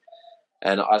race.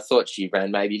 And I thought she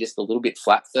ran maybe just a little bit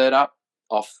flat third up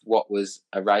off what was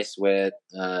a race where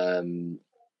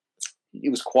it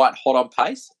was quite hot on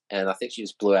pace. And I think she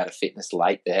just blew out of fitness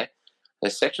late there. Her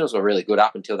sectionals were really good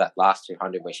up until that last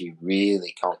 200 where she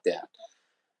really conked out.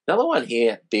 Another one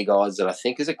here, big odds, that I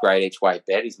think is a great each way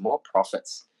bet is More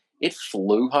Profits. It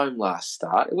flew home last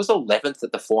start. It was 11th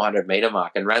at the 400-metre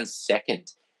mark and ran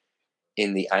 2nd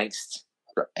in the Angst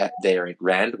there at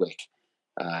Randwick.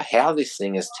 How this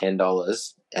thing is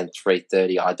 $10 and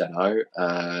 $3.30, I don't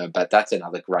know. But that's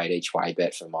another great each way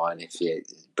bet for mine if you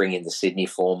bring in the Sydney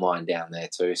form line down there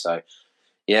too. So,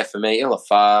 yeah, for me,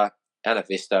 Ilafar,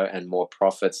 Anavisto, and More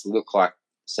Profits look like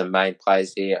some main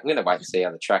plays here. I'm going to wait and see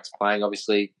how the track's playing.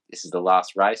 Obviously, this is the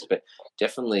last race, but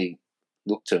definitely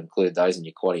look to include those in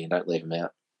your quaddie and don't leave them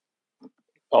out.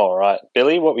 All right.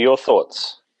 Billy, what were your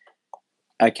thoughts?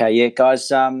 Okay, yeah,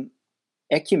 guys.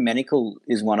 Ecumenical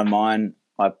is one of mine.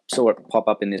 I saw it pop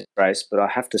up in this race, but I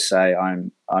have to say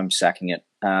I'm sacking it.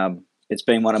 It's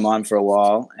been one of mine for a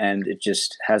while, and it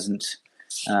just hasn't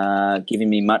given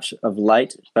me much of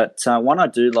late. But one I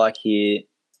do like here,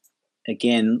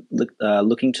 again,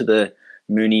 looking to the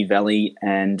Moonee Valley,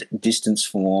 and distance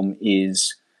form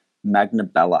is Magna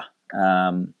Bella.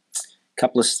 Last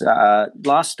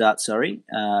start,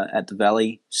 at the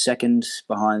Valley, second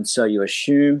behind So You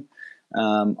Assume.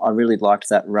 I really liked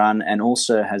that run, and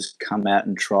also has come out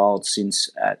and trialled since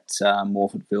at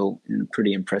Morfettville in a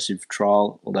pretty impressive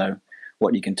trial, although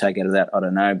what you can take out of that, I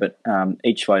don't know. But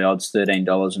each way odds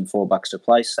 $13 and $4 to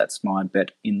place. That's my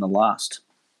bet in the last.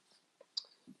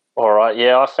 All right,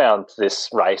 yeah, I found this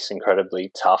race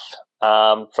incredibly tough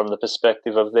from the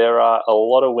perspective of there are a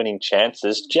lot of winning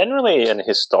chances. Generally,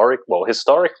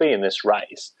 historically in this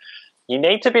race, you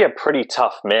need to be a pretty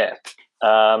tough mare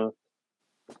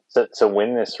to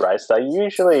win this race. They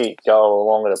usually go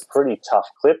along at a pretty tough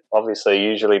clip. Obviously,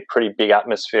 usually pretty big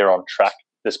atmosphere on track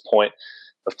at this point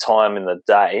of time in the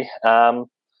day.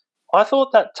 I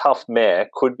thought that tough mare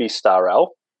could be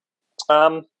Starrel.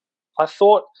 I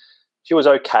thought she was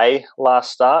okay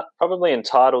last start, probably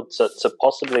entitled to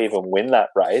possibly even win that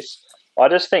race. I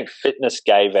just think fitness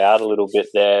gave out a little bit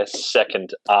there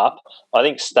second up. I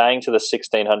think staying to the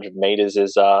 1,600 metres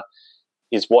is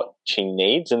what she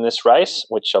needs in this race,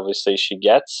 which obviously she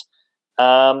gets.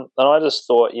 And I just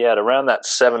thought, at around that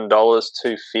 $7,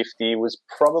 $2.50 was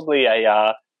probably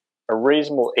a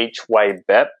reasonable each-way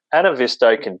bet. Anna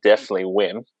Visto can definitely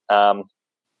win.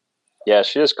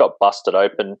 She just got busted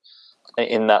open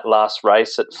in that last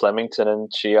race at Flemington, and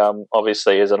she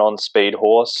obviously is an on-speed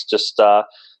horse, just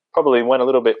probably went a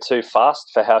little bit too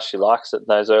fast for how she likes it in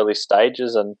those early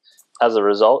stages, and as a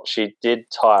result, she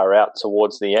did tire out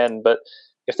towards the end. But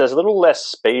if there's a little less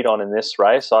speed on in this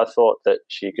race, I thought that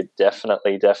she could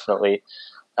definitely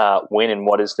win in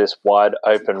what is this wide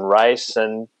open race.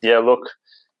 And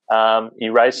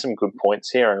you raised some good points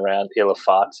here and around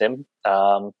Ilafatim.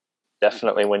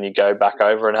 Definitely when you go back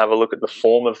over and have a look at the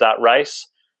form of that race,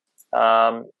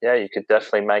 you could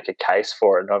definitely make a case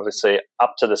for it. And obviously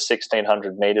up to the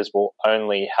 1,600 metres will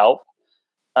only help.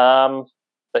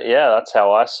 That's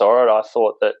how I saw it. I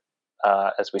thought that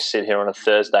as we sit here on a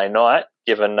Thursday night,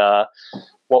 given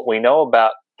what we know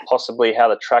about possibly how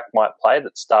the track might play,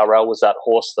 that Starrel was that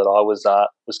horse that I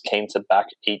was keen to back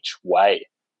each way.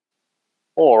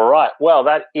 All right. Well,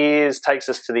 that takes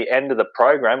us to the end of the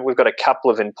program. We've got a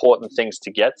couple of important things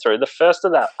to get through. The first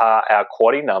of that are our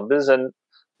quaddie numbers, and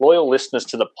loyal listeners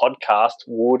to the podcast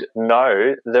would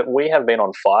know that we have been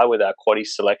on fire with our quaddie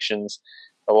selections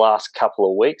the last couple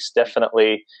of weeks.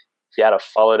 Definitely, if you had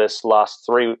followed us last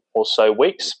 3 or so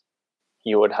weeks,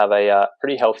 you would have a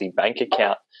pretty healthy bank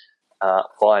account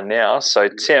by now. So,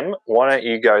 Tim, why don't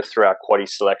you go through our quaddie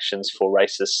selections for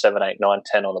races 7, 8, 9,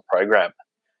 10 on the program?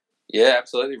 Yeah,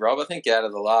 absolutely, Rob. I think out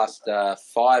of the last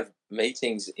 5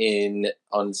 meetings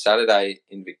on Saturday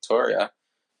in Victoria,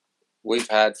 we've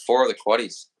had 4 of the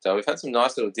quaddies. So we've had some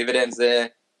nice little dividends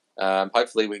there.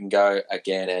 Hopefully we can go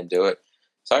again and do it.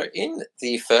 So in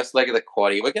the first leg of the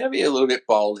quaddie, we're going to be a little bit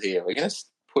bold here. We're going to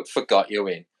put Forgot You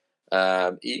in.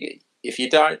 If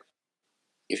you're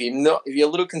a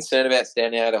little concerned about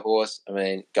standing out a horse, I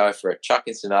mean, go for it. Chuck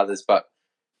in some others, but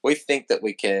we think that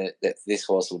this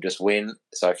horse will just win.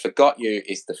 So Forgot You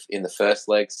is in the first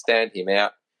leg. Stand him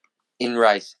out. In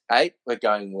race 8, we're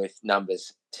going with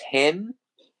numbers 10,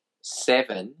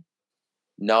 7,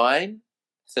 9,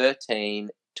 13,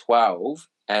 12,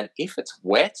 and if it's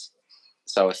wet,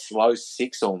 so a slow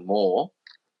 6 or more,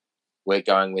 we're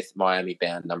going with Miami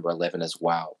Bound number 11 as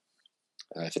well.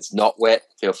 If it's not wet,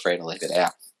 feel free to leave it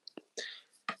out.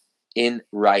 In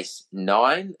race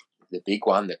 9, the big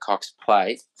one, the Cox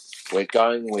Plate, we're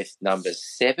going with numbers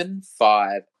 7,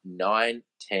 5, 9,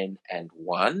 10, and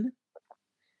 1.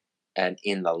 And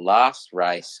in the last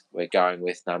race, we're going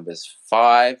with numbers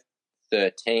 5,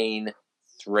 13,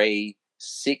 3,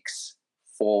 6,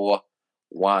 4,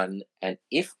 1. And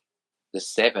if the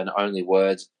 7 only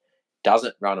words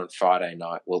doesn't run on Friday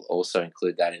night, we'll also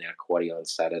include that in our quaddie on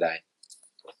Saturday.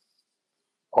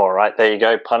 All right, there you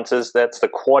go, punters. That's the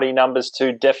quaddie numbers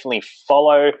to definitely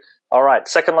follow. All right,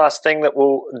 second last thing that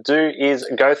we'll do is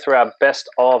go through our best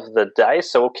of the day.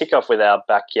 So we'll kick off with our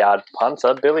backyard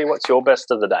punter. Billy, what's your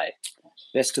best of the day?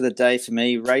 Best of the day for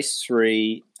me, race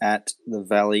 3 at the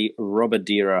Valley,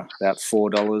 Robadera, about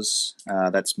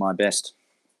 $4. That's my best.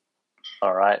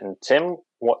 All right, and Tim,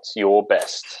 what's your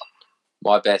best?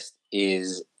 My best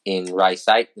is in race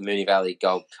 8, the Moonee Valley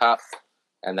Gold Cup,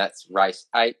 and that's race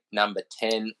 8, number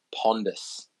 10,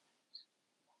 Pondus.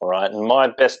 All right, and my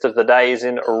best of the day is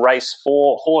in race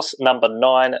 4, horse number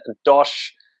 9,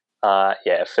 Dosh.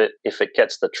 If it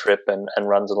gets the trip and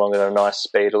runs along at a nice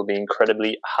speed, it'll be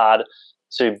incredibly hard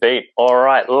to beat. All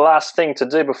right, last thing to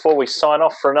do before we sign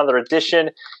off for another edition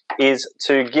is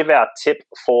to give our tip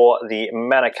for the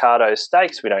Manikato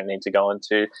Stakes. We don't need to go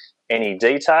into any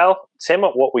detail. Tim,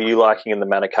 what were you liking in the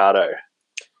Manikato?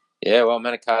 Yeah, well,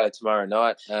 Manikato tomorrow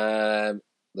night.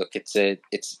 Look, it's a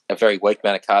very weak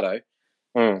Manikato,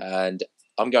 and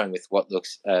I'm going with what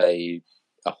looks a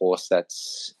horse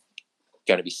that's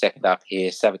going to be second up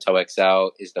here. Sabato XL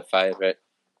is the favourite.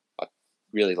 I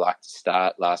really liked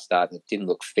the last start. It didn't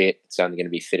look fit. It's only going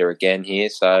to be fitter again here.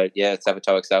 So, yeah, it's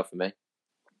Sabato XL for me.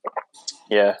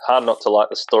 Yeah, hard not to like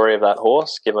the story of that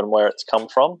horse, given where it's come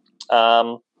from.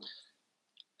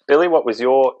 Billy, what was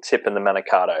your tip in the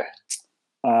Manikato?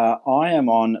 I am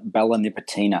on Bella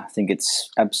Nipotina. I think it's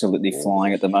absolutely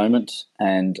flying at the moment,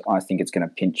 and I think it's going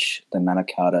to pinch the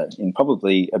Manikato in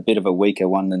probably a bit of a weaker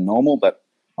one than normal, but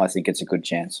I think it's a good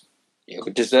chance. Yeah,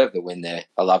 we deserve the win there.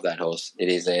 I love that horse. It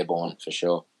is airborne for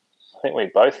sure. I think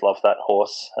we both love that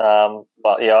horse.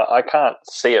 But, yeah, I can't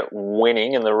see it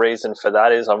winning, and the reason for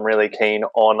that is I'm really keen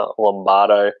on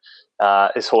Lombardo.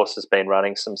 This horse has been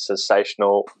running some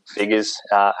sensational figures.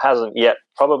 Hasn't yet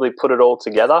probably put it all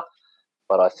together,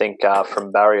 but I think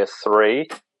from barrier 3,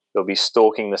 it'll be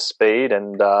stalking the speed,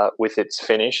 and with its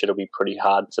finish, it'll be pretty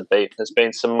hard to beat. There's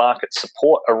been some market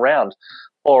support around.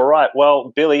 All right.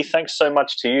 Well, Billy, thanks so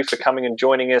much to you for coming and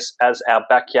joining us as our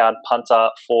backyard punter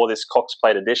for this Cox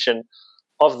Plate edition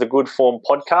of the Good Form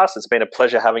podcast. It's been a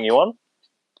pleasure having you on.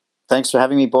 Thanks for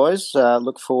having me, boys.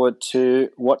 Look forward to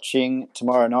watching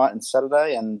tomorrow night and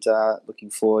Saturday, and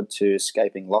looking forward to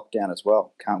escaping lockdown as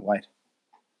well. Can't wait.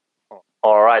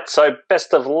 All right. So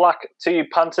best of luck to you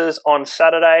punters on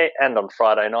Saturday and on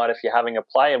Friday night if you're having a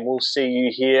play, and we'll see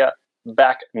you here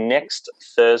back next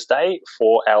Thursday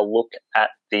for our look at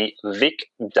the Vic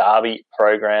Derby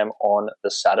program on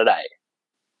the Saturday.